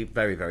Surrey,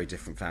 very, very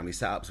different family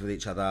setups with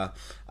each other.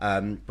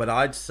 But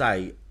I'd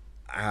say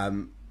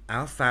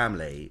our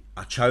family,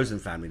 our chosen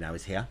family now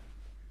is here.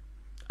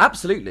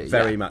 Absolutely.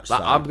 Very much like,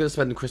 so. I'm going to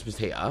spend Christmas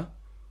here.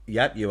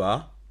 Yep, you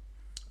are.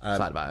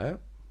 Excited about it.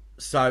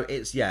 So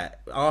it's,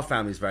 our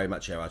family's very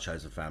much here, our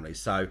chosen family.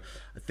 So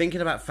thinking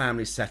about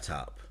family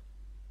setup.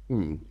 What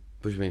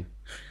do you mean?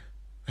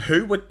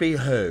 Who would be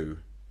who?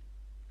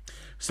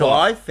 So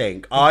I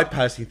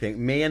personally think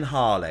me and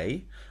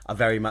Harley are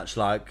very much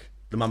like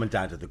the mum and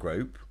dad of the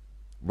group.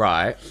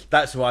 Right.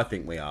 That's who I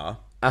think we are.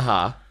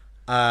 Uh-huh.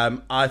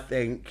 I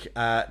think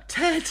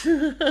Ted.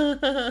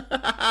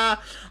 I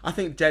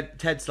think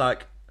Ted's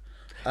like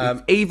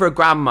either a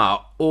grandma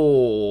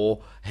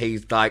or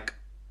he's like...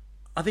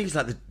 I think he's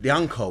like the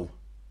uncle.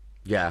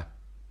 Yeah.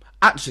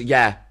 Actually,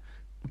 yeah.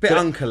 A bit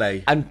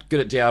uncle-y. And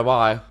good at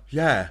DIY.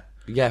 Yeah.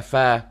 Yeah,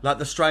 fair. Like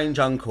the strange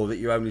uncle that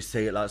you only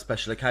see at like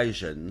special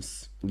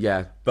occasions.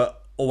 Yeah.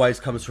 But always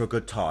comes for a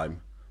good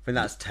time. I think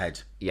that's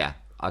Ted. Yeah.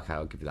 Okay,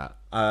 I'll give you that.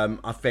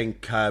 I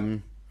think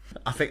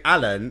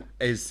Alan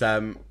is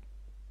the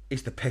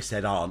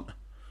pisshead aunt.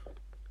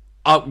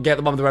 Oh, get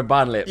the one with the red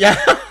bun lip. Yeah.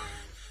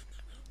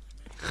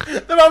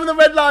 The one with the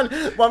red line,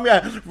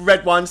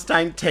 red wine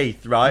stained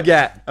teeth, right?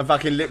 Yeah. And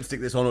fucking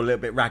lipstick that's on a little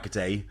bit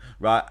raggedy,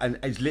 right? And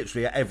it's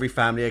literally at every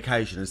family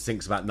occasion and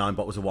sinks about 9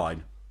 bottles of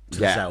wine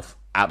to herself.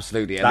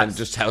 Absolutely. And then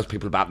just tells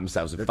people about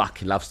themselves and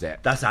fucking loves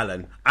it. That's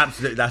Alan.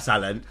 Absolutely, that's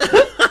Alan.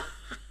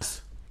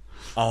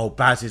 Oh,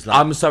 Baz is like...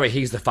 I'm sorry,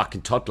 he's the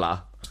fucking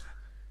toddler.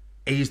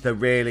 He's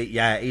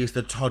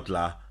the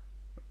toddler.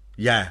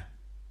 Yeah.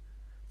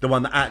 The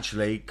one that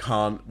actually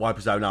can't wipe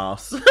his own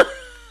arse.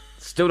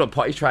 Still not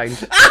potty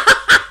trained.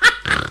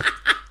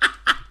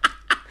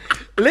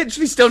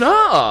 Literally still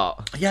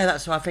not. Yeah,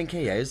 that's who I think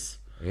he is.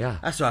 Yeah.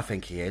 That's who I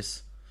think he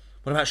is.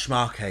 What about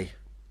Schmarky?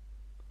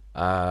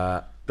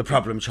 The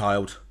problem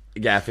child.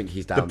 Yeah, I think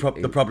he's down.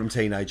 The problem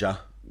teenager.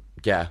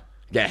 Yeah.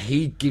 Yeah,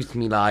 he gives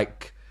me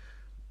like,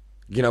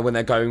 you know, when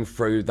they're going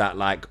through that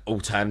like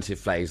alternative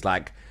phase,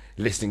 like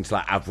listening to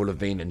like Avril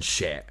Lavigne and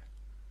shit.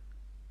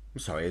 I'm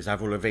sorry, is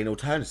Avril Lavigne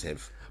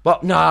alternative?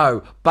 But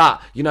no,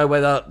 but you know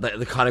where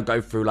they kind of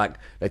go through like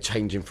they're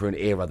changing through an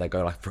era. They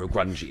go like through a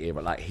grungy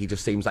era. Like he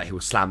just seems like he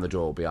will slam the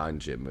door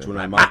behind you. Do you want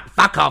to know like,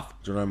 fuck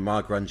off? Do you know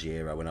my grungy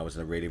era when I was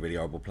in a really, really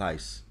horrible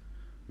place?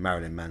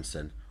 Marilyn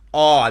Manson.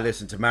 Oh, I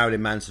listened to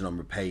Marilyn Manson on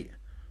repeat.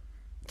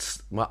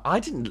 Well, I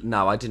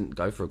didn't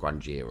go for a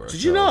grungy era.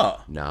 Did you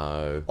not?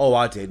 No. Oh,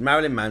 I did.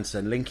 Marilyn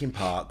Manson, Linkin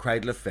Park,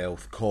 Cradle of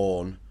Filth,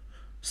 Korn,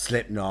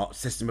 Slipknot,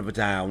 System of a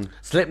Down.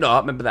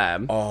 Slipknot, remember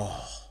them?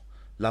 Oh,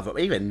 love it.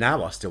 Even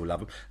now, I still love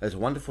them. There's a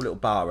wonderful little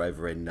bar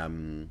over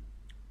in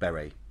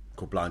Berry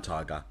called Blind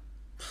Tiger.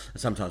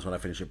 And sometimes when I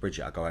finish at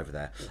Bridget, I go over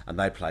there and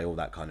they play all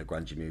that kind of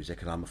grungy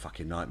music, and I'm a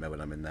fucking nightmare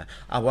when I'm in there.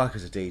 I work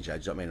as a DJ, do you know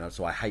what I mean?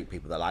 So I hate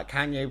people that are like,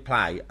 can you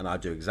play? And I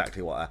do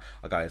exactly what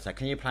I go and say,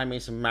 can you play me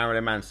some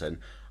Marilyn Manson?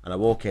 And I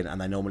walk in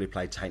and they normally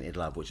play Tainted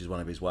Love, which is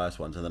one of his worst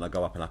ones. And then I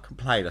go up and I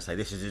complain. I say,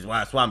 this is his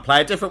worst one.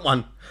 Play a different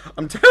one.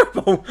 I'm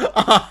terrible.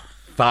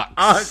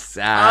 Fuck's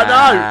sake. I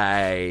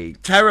know.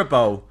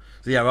 Terrible.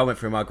 So yeah, I went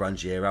through my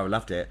grunge era. I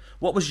loved it.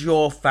 What was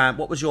your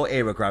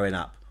era growing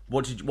up?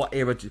 What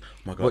era? Oh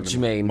my God, what do you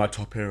mean? My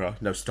top era?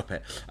 No, stop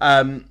it.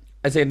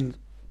 As in,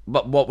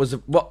 what was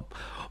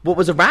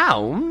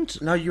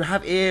around? No, you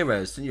have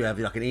eras. You have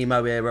like an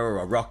emo era or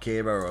a rock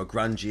era or a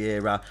grunge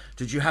era.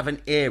 Did you have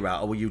an era,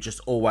 or were you just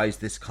always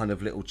this kind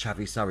of little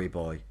chavvy Surrey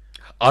boy?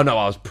 Oh no,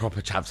 I was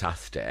proper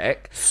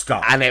chavtastic.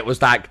 Stop. And it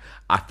was like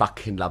I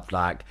fucking loved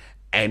like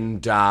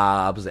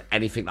N-dubs,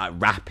 anything like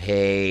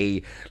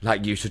rappy,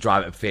 like used to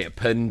drive at Fiat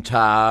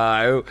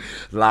Punto,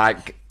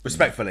 like.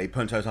 Respectfully,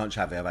 Puntos aren't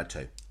chavvy. I've had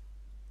two.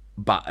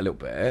 But a little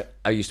bit.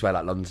 I used to wear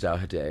like Lonsdale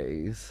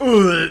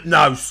hoodies.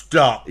 No,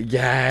 stop.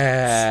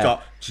 Yeah.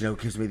 Stop. Do you know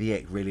what gives me the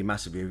ick really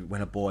massively?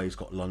 When a boy's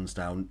got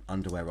Lonsdale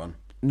underwear on.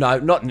 No,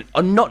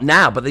 not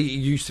now, but they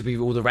used to be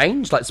all the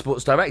range, like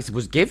Sports Direct. It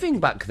was giving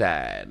back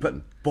then.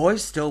 But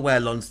boys still wear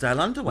Lonsdale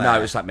underwear.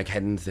 No, it's like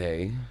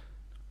Mackenzie.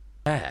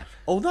 Yeah.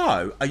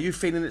 Although, are you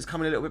feeling it's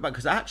coming a little bit back?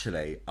 Because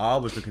actually, I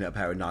was looking at a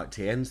pair of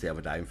Nike TNs the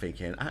other day and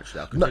thinking,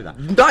 actually, I could do that.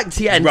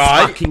 Nike TNs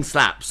fucking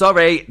slap.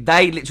 Sorry,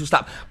 they literally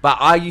slap. But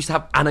I used to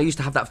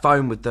have that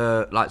phone with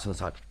the lights on the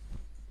side.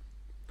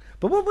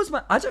 But what was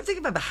I don't think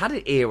I've ever had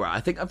an era. I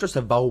think I've just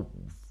evolved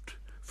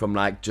from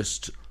like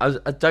just,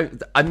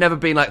 I've never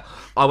been like,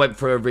 I went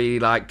for a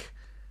really like,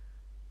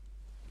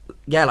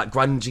 yeah, like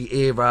grungy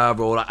era,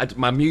 or like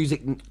my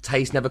music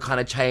taste never kind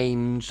of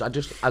changed. I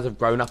just, as I've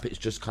grown up, it's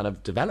just kind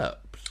of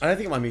developed. I don't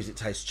think my music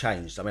taste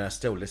changed. I mean, I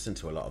still listen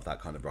to a lot of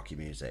that kind of rocky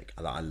music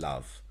that I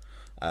love.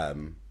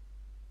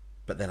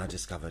 But then I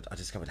discovered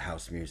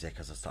house music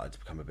as I started to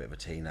become a bit of a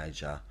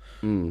teenager,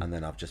 and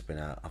then I've just been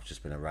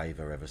a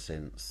raver ever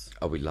since.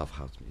 Oh, we love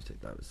house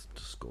music. That was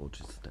just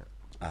gorgeous, isn't it?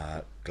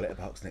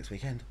 Glitterbox next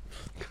weekend.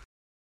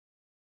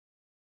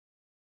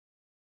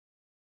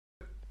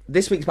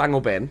 This week's Bang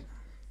or Bin.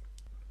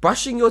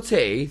 Brushing your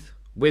teeth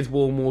with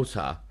warm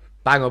water.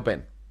 Bang or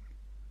bin?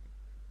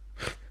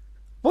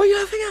 What are you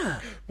laughing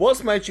at?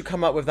 What's made you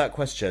come up with that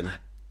question?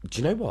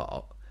 Do you know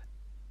what?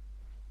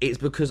 It's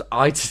because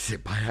I did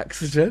it by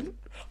accident.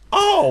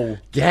 Oh!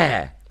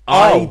 Yeah.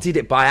 I did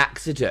it by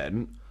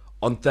accident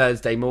on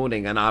Thursday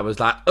morning, and I was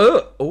like,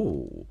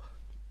 oh.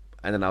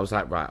 And then I was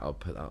like, right, I'll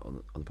put that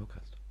on the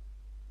podcast.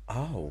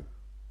 Oh.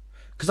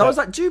 Because I was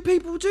like, do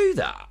people do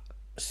that?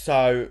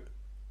 So,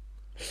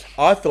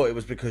 I thought it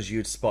was because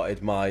you'd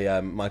spotted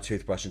my my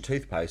toothbrush and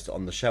toothpaste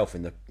on the shelf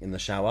in the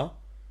shower.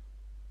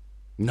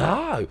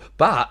 No,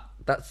 but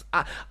that's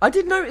I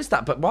did notice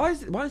that. But why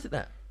is it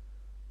there?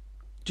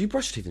 Do you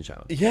brush your teeth in the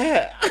shower?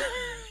 Yeah,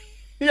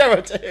 yeah,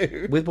 I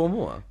do. With warm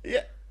water?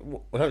 Yeah,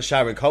 well, I don't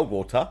shower in cold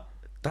water.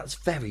 That's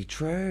very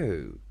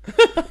true.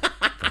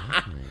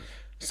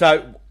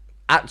 So,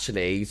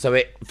 actually, for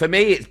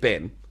me, it's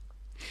been.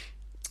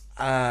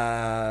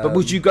 But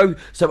would you go?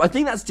 So I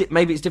think that's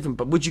maybe it's different.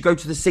 But would you go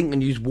to the sink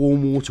and use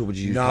warm water? Or would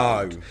you use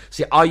cold?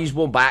 See, I used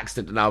warm by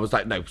accident, and I was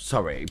like, "No,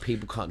 sorry,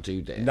 people can't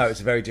do this." No,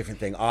 it's a very different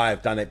thing. I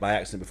have done it by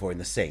accident before in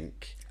the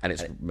sink, and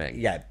it's me.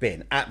 Yeah,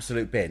 bin,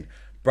 absolute bin.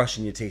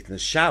 Brushing your teeth in the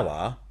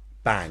shower,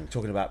 bang.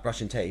 Talking about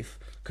brushing teeth,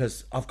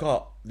 because I've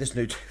got this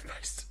new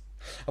toothpaste.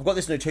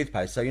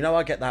 So you know,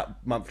 I get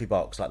that monthly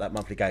box, like that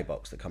monthly gay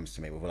box that comes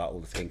to me with like all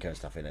the skincare and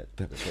stuff in it.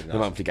 Really the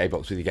monthly gay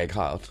box with your gay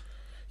card.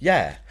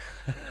 Yeah.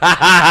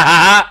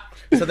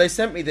 So they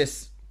sent me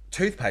this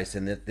toothpaste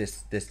in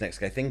this Next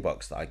Gay Thing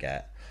box that I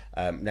get.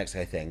 Next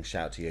Gay Thing,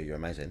 shout out to you, you're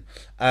amazing.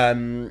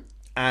 And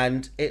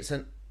it's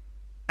an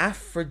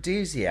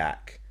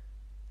aphrodisiac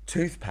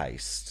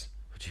toothpaste.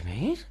 What do you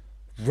mean?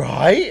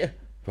 Right?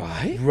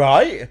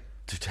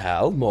 To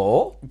tell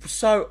more.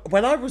 So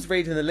when I was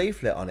reading the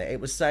leaflet on it, it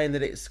was saying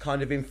that it's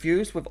kind of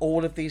infused with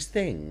all of these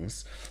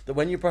things that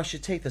when you brush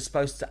your teeth are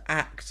supposed to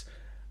act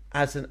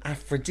as an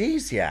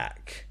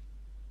aphrodisiac.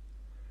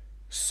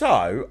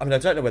 So, I mean, I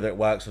don't know whether it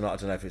works or not. I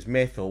don't know if it's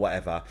myth or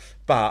whatever,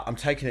 but I'm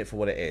taking it for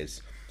what it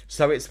is.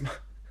 So it's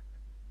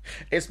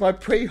my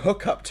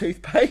pre-hookup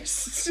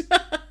toothpaste.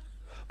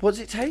 What does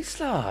it taste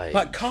like?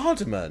 Like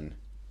cardamom.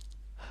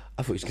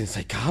 I thought you were going to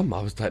say gum.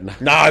 I was like, no.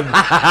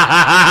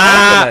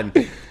 Cardamom.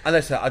 And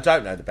listen, I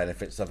don't know the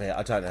benefits of it.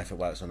 I don't know if it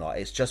works or not.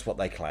 It's just what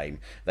they claim.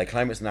 They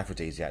claim it's an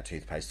aphrodisiac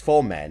toothpaste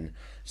for men.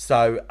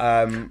 So,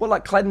 well,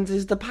 like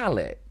cleanses the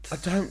palate. I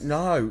don't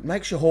know.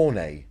 Makes you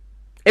horny.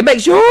 It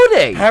makes you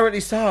horny. Apparently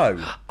so.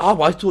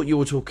 Oh, I thought you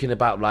were talking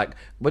about like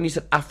when you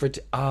said I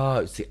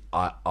was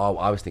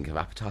thinking of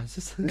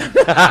appetizers. When you said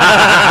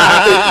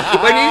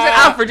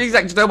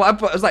aphrodisiac, do you know what I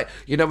put? I was like,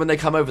 you know, when they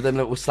come over, then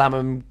it will slam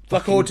them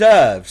like hors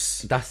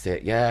d'oeuvres. That's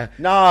it. Yeah.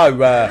 No.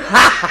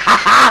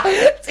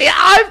 See,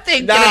 I'm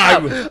thinking.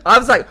 No. I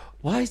was like,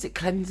 why is it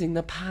cleansing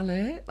the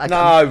palate? Like,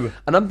 no.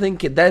 And I'm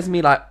thinking, there's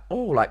me like, oh,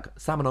 like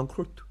salmon en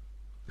croûte.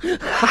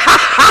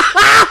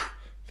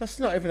 That's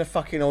not even a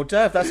fucking hors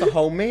d'oeuvre. That's a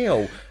whole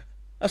meal.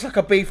 That's like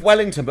a beef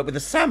Wellington, but with a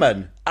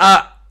salmon.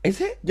 Is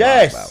it?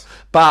 Yes. Well,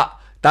 but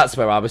that's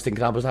where I was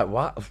thinking. I was like,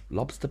 what?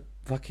 Lobster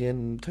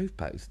fucking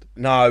toothpaste?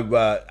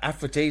 No,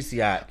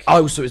 aphrodisiac.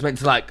 Oh, so it's meant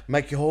to like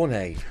Make you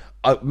horny.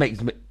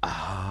 makes me.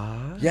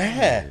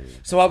 Yeah.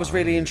 So I was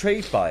really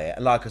intrigued by it.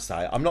 And like I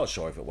say, I'm not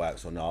sure if it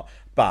works or not,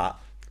 but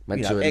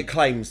it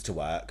claims to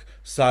work.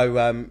 So,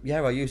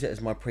 I use it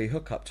as my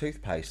pre-hookup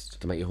toothpaste.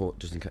 To make your horn,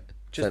 just in case.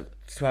 Just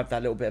to have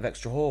that little bit of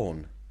extra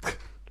horn.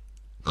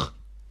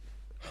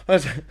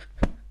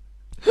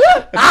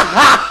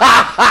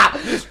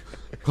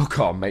 Oh,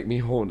 God, make me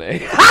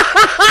horny.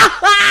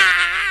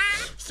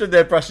 Stood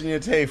there brushing your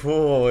teeth.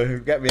 Oh,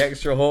 get me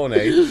extra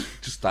horny.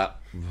 Just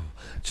that.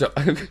 So,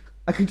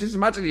 I can just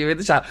imagine you in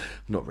the shower.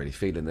 I'm not really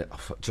feeling it.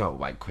 Oh, do you know what?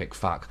 Wait, quick,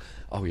 fuck.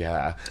 Oh,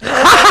 yeah.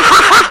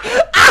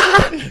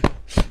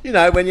 You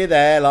know, when you're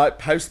there, like,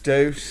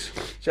 post-douche. Do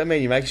you know what I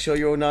mean? You make sure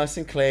you're all nice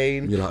and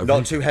clean. You're like,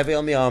 not too heavy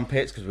on the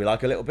armpits, because we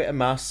like a little bit of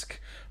musk,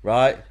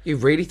 right? You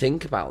really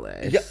think about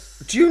this? Yeah.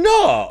 Do you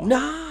not?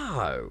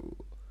 No.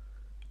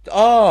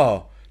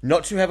 Oh,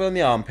 not too heavy on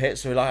the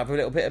armpits, so we like have a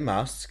little bit of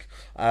musk.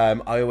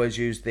 I always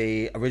use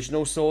the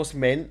original source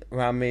mint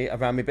around me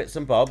bits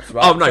and bobs.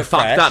 Right? Oh, no, So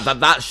fuck fresh.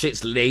 that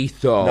shit's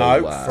lethal.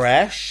 No,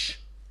 fresh.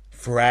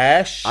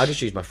 I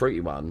just use my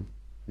fruity one.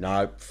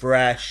 No,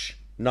 fresh.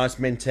 Nice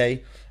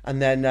minty. And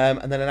then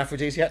an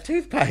aphrodisiac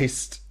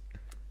toothpaste.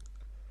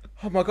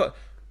 Oh my God.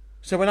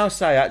 So when I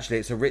say actually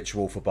it's a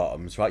ritual for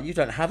bottoms, right? You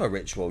don't have a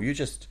ritual. You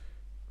just...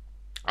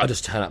 I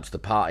just turn up to the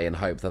party and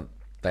hope that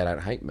they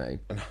don't hate me.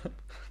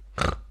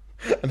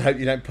 and hope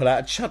you don't pull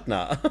out a chud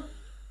nut.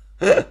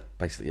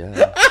 Basically,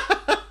 yeah.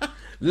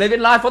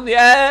 Living life on the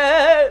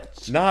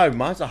edge. No,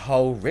 mine's a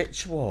whole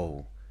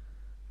ritual.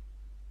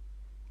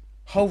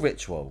 Whole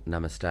ritual.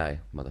 Namaste,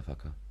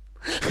 motherfucker.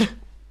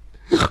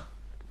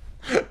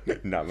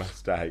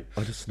 Namaste.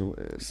 I just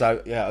snorted.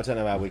 So, yeah, I don't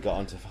know how we got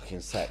onto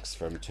fucking sex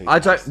from toothpaste. I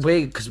don't...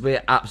 Because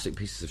we're absolute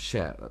pieces of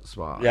shit, that's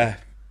why. Yeah.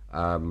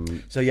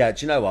 So, yeah,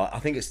 do you know what? I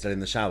think it's still in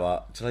the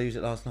shower. Did I use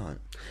it last night?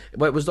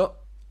 Wait, was that...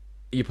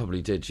 You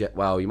probably did, yeah.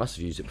 Well, you must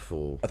have used it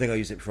before. I think I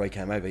used it before he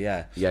came over,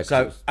 yeah. Yeah.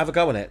 So, have a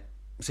go on it.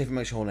 See if it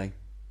makes you horny.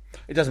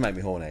 It doesn't make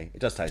me horny. It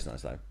does taste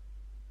nice, though.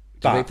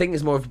 Do you think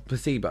it's more of a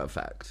placebo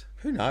effect?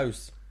 Who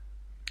knows?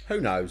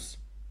 Who knows?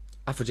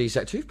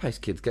 Aphrodisiac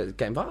toothpaste kids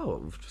get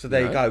involved. So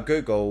there you go.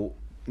 Google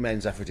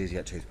men's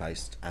aphrodisiac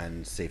toothpaste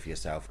and see for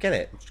yourself. Get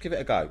it. Just give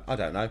it a go. I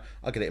don't know.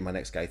 I'll get it in my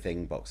next gay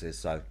thing boxes.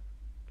 So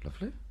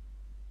Lovely.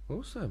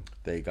 Awesome.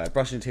 there you go.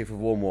 Brushing your teeth with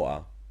warm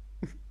water.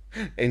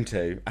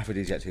 Into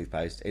aphrodisiac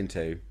toothpaste.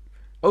 Into...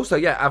 Also,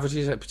 yeah,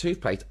 aphrodisiac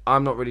toothpaste.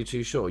 I'm not really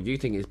too sure. You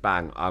think it's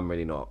bang. I'm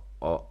really not.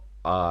 Or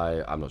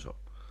I'm not sure.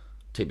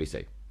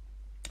 TBC.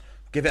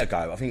 Give it a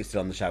go. I think it's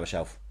still on the shower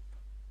shelf.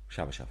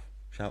 Shower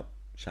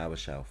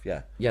shelf.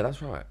 Yeah. Yeah,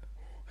 that's right.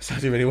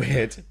 Sounding really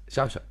weird.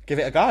 Shower shelf. Give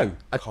it a go.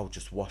 A cold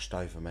just washed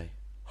over me.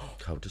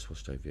 Cold just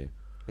washed over you.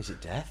 Is it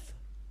death?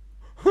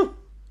 Am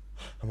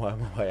I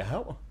on my way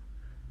out?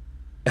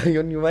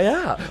 You're on your way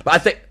out. But I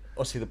think...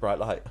 I see the bright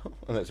light.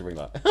 And it's a ring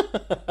light.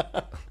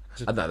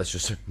 I know, that's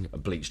just a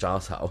bleached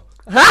arsehole.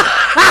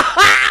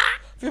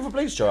 Have you ever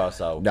bleached your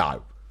arsehole?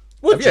 No.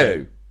 Would Have you?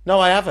 you? No,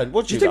 I haven't.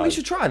 Would Do you think we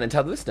should try and then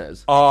tell the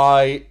listeners?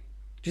 Do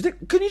you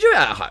think... Can you do it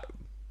at home?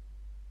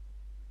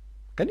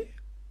 Can you?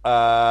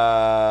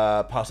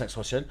 Pass next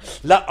question. Should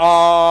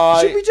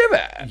we do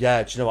it?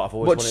 Yeah, do you know what I've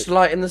always What, wanted? just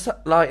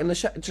light in the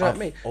shade? Do you know what I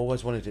mean?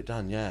 Always wanted it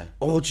done, yeah.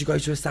 Or do you go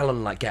to a salon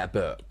and like get a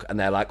book and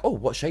they're like, oh,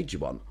 what shade do you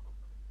want?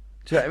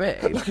 Do you know what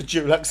I mean? Like a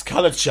Dulux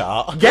colour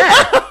chart. Yeah.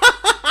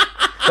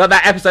 Like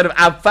that episode of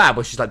Ab Fab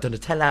where she's like,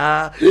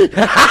 Donatella.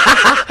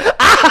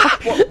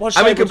 What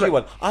shade would you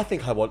want? I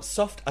think I want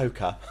soft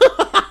ochre.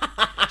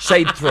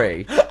 Shade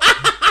 3.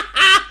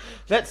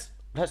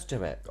 Let's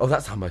do it. Oh,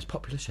 that's our most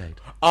popular shade.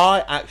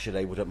 I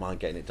actually wouldn't mind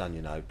getting it done,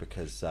 you know,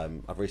 because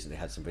I've recently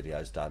had some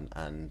videos done,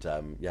 and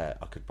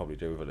I could probably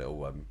do with a little.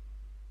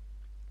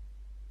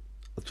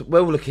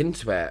 We'll look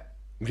into it.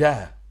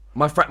 Yeah.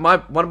 One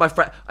of my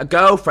friend, a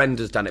girlfriend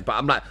has done it, but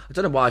I'm like, I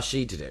don't know why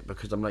she did it,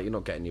 because I'm like, you're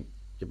not getting your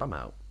bum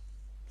out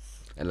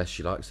unless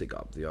she likes it. Go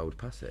up the old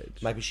passage.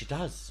 Maybe she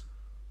does.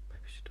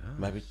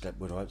 Maybe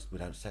We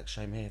don't sex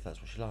shame here if that's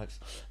what she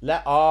likes.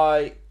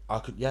 I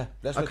could, yeah.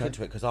 Let's look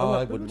into it because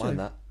I wouldn't mind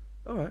that.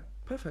 All right,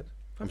 perfect.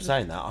 I'm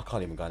saying that I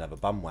can't even go and have a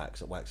bum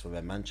wax at Wax for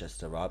Men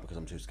Manchester, right? Because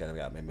I'm too scared of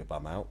getting my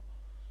bum out.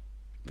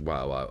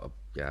 Well,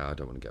 yeah, I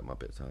don't want to get my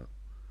bits out,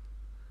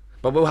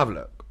 but we'll have a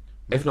look.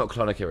 If not,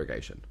 colonic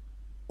irrigation.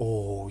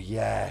 Oh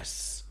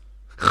yes.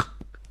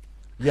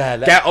 Yeah,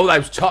 get all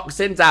those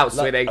toxins out,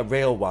 sweetie. A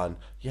real one.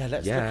 Yeah,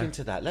 let's look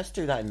into that. Let's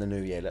do that in the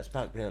new year. Let's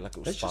like a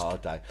little spa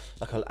day,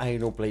 like an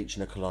anal bleach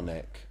and a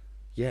colonic.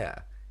 Yeah,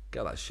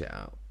 get that shit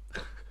out.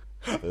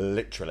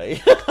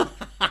 Literally.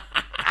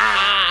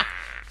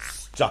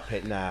 Stop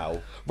it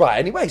now. Right.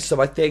 Anyway,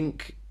 so I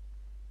think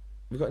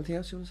we got anything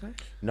else you want to say?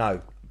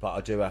 No, but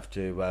I do have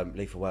to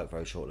leave for work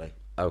very shortly.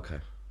 Okay,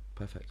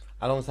 perfect.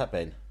 How long has that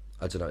been?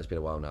 I don't know. It's been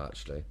a while now,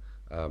 actually.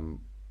 Do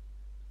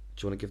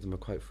you want to give them a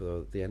quote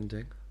for the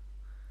ending?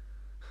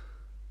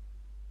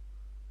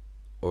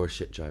 or a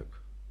shit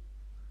joke?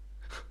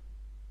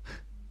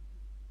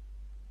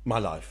 My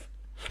life.